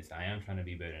like this. I am trying to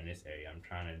be better in this area. I'm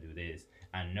trying to do this.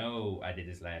 I know I did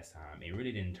this last time. It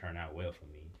really didn't turn out well for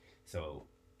me. So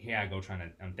here I go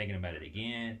I'm thinking about it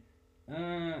again.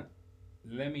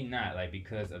 Let me not, like,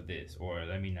 because of this, or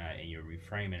let me not, and you're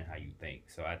reframing how you think.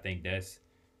 So I think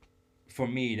for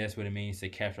me, that's what it means to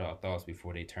capture our thoughts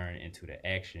before they turn into the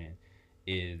action,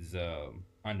 is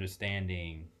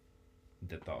understanding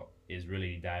the thought, is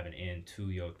really diving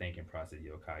into your thinking process,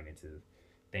 your cognitive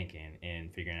thinking,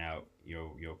 and figuring out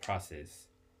your process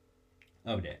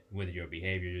of that, whether your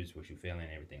behaviors, what you're feeling,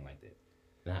 everything like that.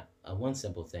 Now, one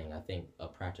simple thing, I think a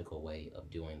practical way of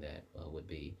doing that would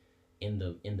be in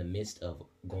the midst of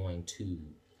going to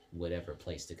whatever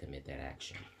place to commit that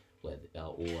action,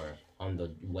 or on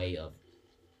the way of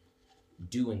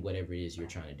doing whatever it is you're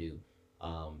trying to do.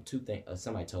 Two things.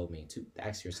 Somebody told me to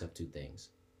ask yourself two things.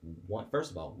 One,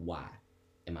 first of all, why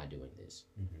am I doing this?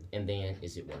 Mm-hmm. And then,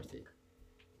 is it worth it?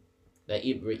 Like,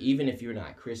 even if you're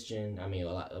not Christian,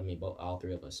 all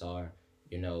three of us are.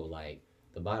 Like,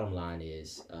 the bottom line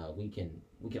is, we can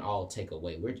all take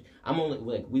away.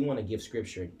 We want to give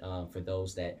scripture for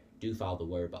those that do follow the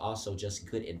word, but also just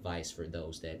good advice for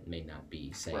those that may not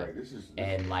be saved.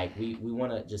 Right. We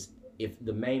want to just, if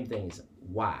the main thing is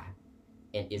why,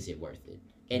 and is it worth it?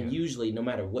 And usually, no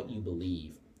matter what you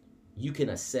believe, you can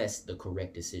assess the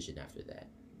correct decision after that.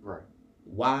 Right.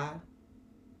 Why,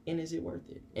 and is it worth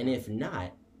it? And if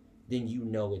not, then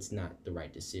it's not the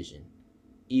right decision,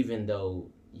 even though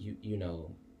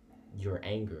your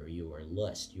anger, your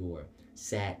lust, your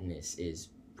sadness is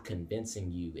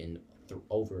convincing you and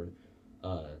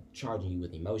charging you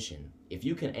with emotion. If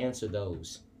you can answer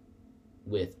those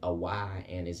with a why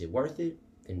and is it worth it,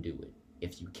 then do it.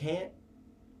 If you can't,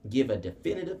 give a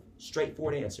definitive,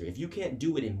 straightforward answer. If you can't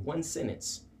do it in one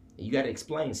sentence, and you got to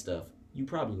explain stuff, you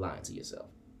probably lying to yourself.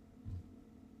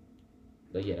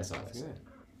 But yeah, that's all I said.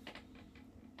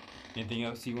 Anything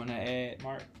else you want to add,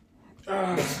 Mark?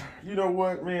 You know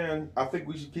what, man? I think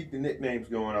we should keep the nicknames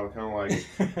going. I would kind of like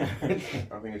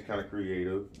it. I think it's kind of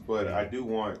creative, but I do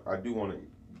want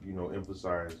to,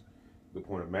 emphasize the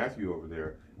point of Matthew over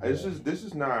there. This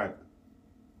is not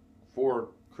for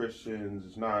Christians.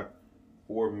 It's not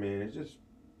for men. It's just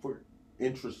for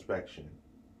introspection.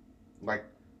 Like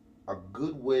a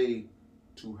good way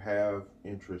to have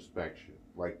introspection.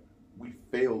 Like we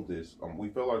failed this. We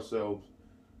fail ourselves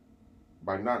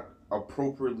by not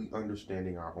appropriately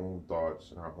understanding our own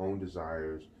thoughts and our own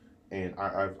desires. And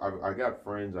I got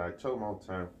friends. I tell them all the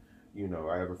time. You know,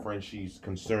 I have a friend. She's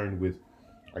concerned with,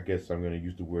 I guess I'm going to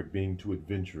use the word, being too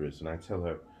adventurous. And I tell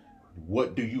her,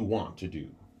 what do you want to do?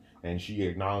 And she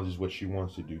acknowledges what she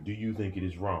wants to do. Do you think it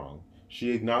is wrong?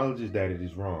 She acknowledges that it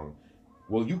is wrong.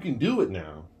 Well, you can do it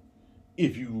now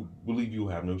if you believe you'll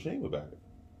have no shame about it.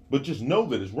 But just know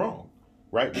that it's wrong,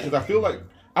 right? Because I feel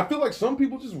like some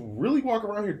people just really walk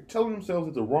around here telling themselves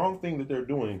that the wrong thing that they're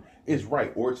doing is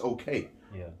right or it's okay.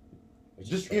 Yeah.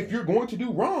 Just if you're going to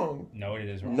do wrong, know it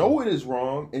is wrong. Know it is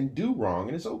wrong and do wrong,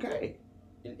 and it's okay.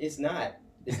 It's not.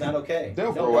 It's not okay.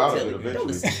 They'll grow out of it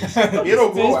eventually.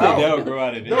 It'll grow out. They'll grow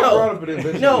out of it. They'll grow out of it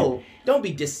eventually. No, don't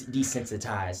be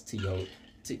desensitized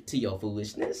to your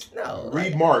foolishness. No.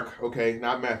 Read Mark, okay,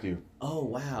 not Matthew. Oh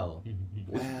wow.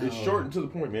 It's short and to the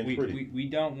point, man. It's pretty. We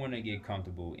don't want to get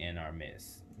comfortable in our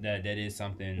mess. That is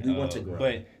something we want to grow.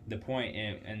 But the point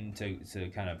and to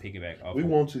kind of piggyback off. We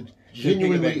want to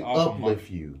genuinely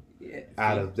uplift you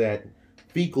out of that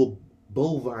fecal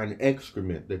bovine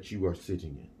excrement that you are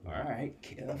sitting in. All right,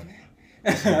 kill.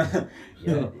 The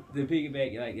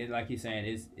piggyback, like you're saying,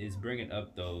 is bringing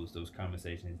up those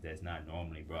conversations that's not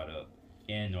normally brought up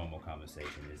in normal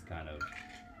conversation. Is kind of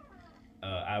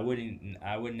I wouldn't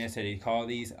necessarily call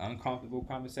these uncomfortable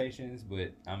conversations,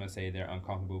 but I'm gonna say they're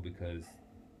uncomfortable because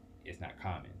it's not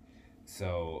common.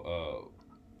 So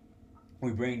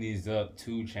we bring these up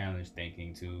to challenge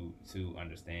thinking, to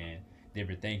understand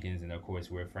different thinkings, and of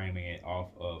course we're framing it off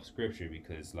of scripture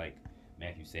because, like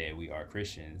Matthew said, we are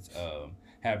Christians.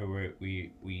 However,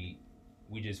 we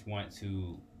just want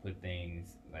to put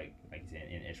things like you said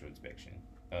in introspection,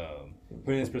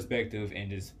 put it in perspective,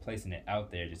 and just placing it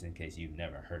out there just in case you've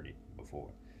never heard it before.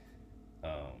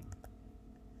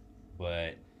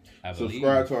 But I believe,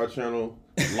 subscribe to our channel,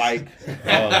 like.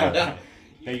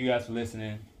 Thank you guys for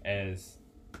listening. As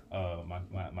my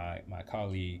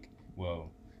colleague, well,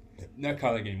 not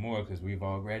colleague anymore because we've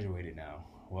all graduated now.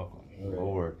 Welcome,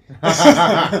 Lord.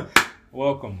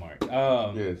 Welcome, Mark.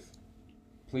 Yes.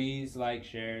 Please like,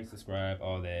 share, subscribe,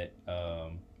 all that.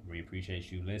 We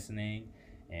appreciate you listening,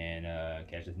 and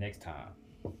catch us next time.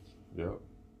 Yep.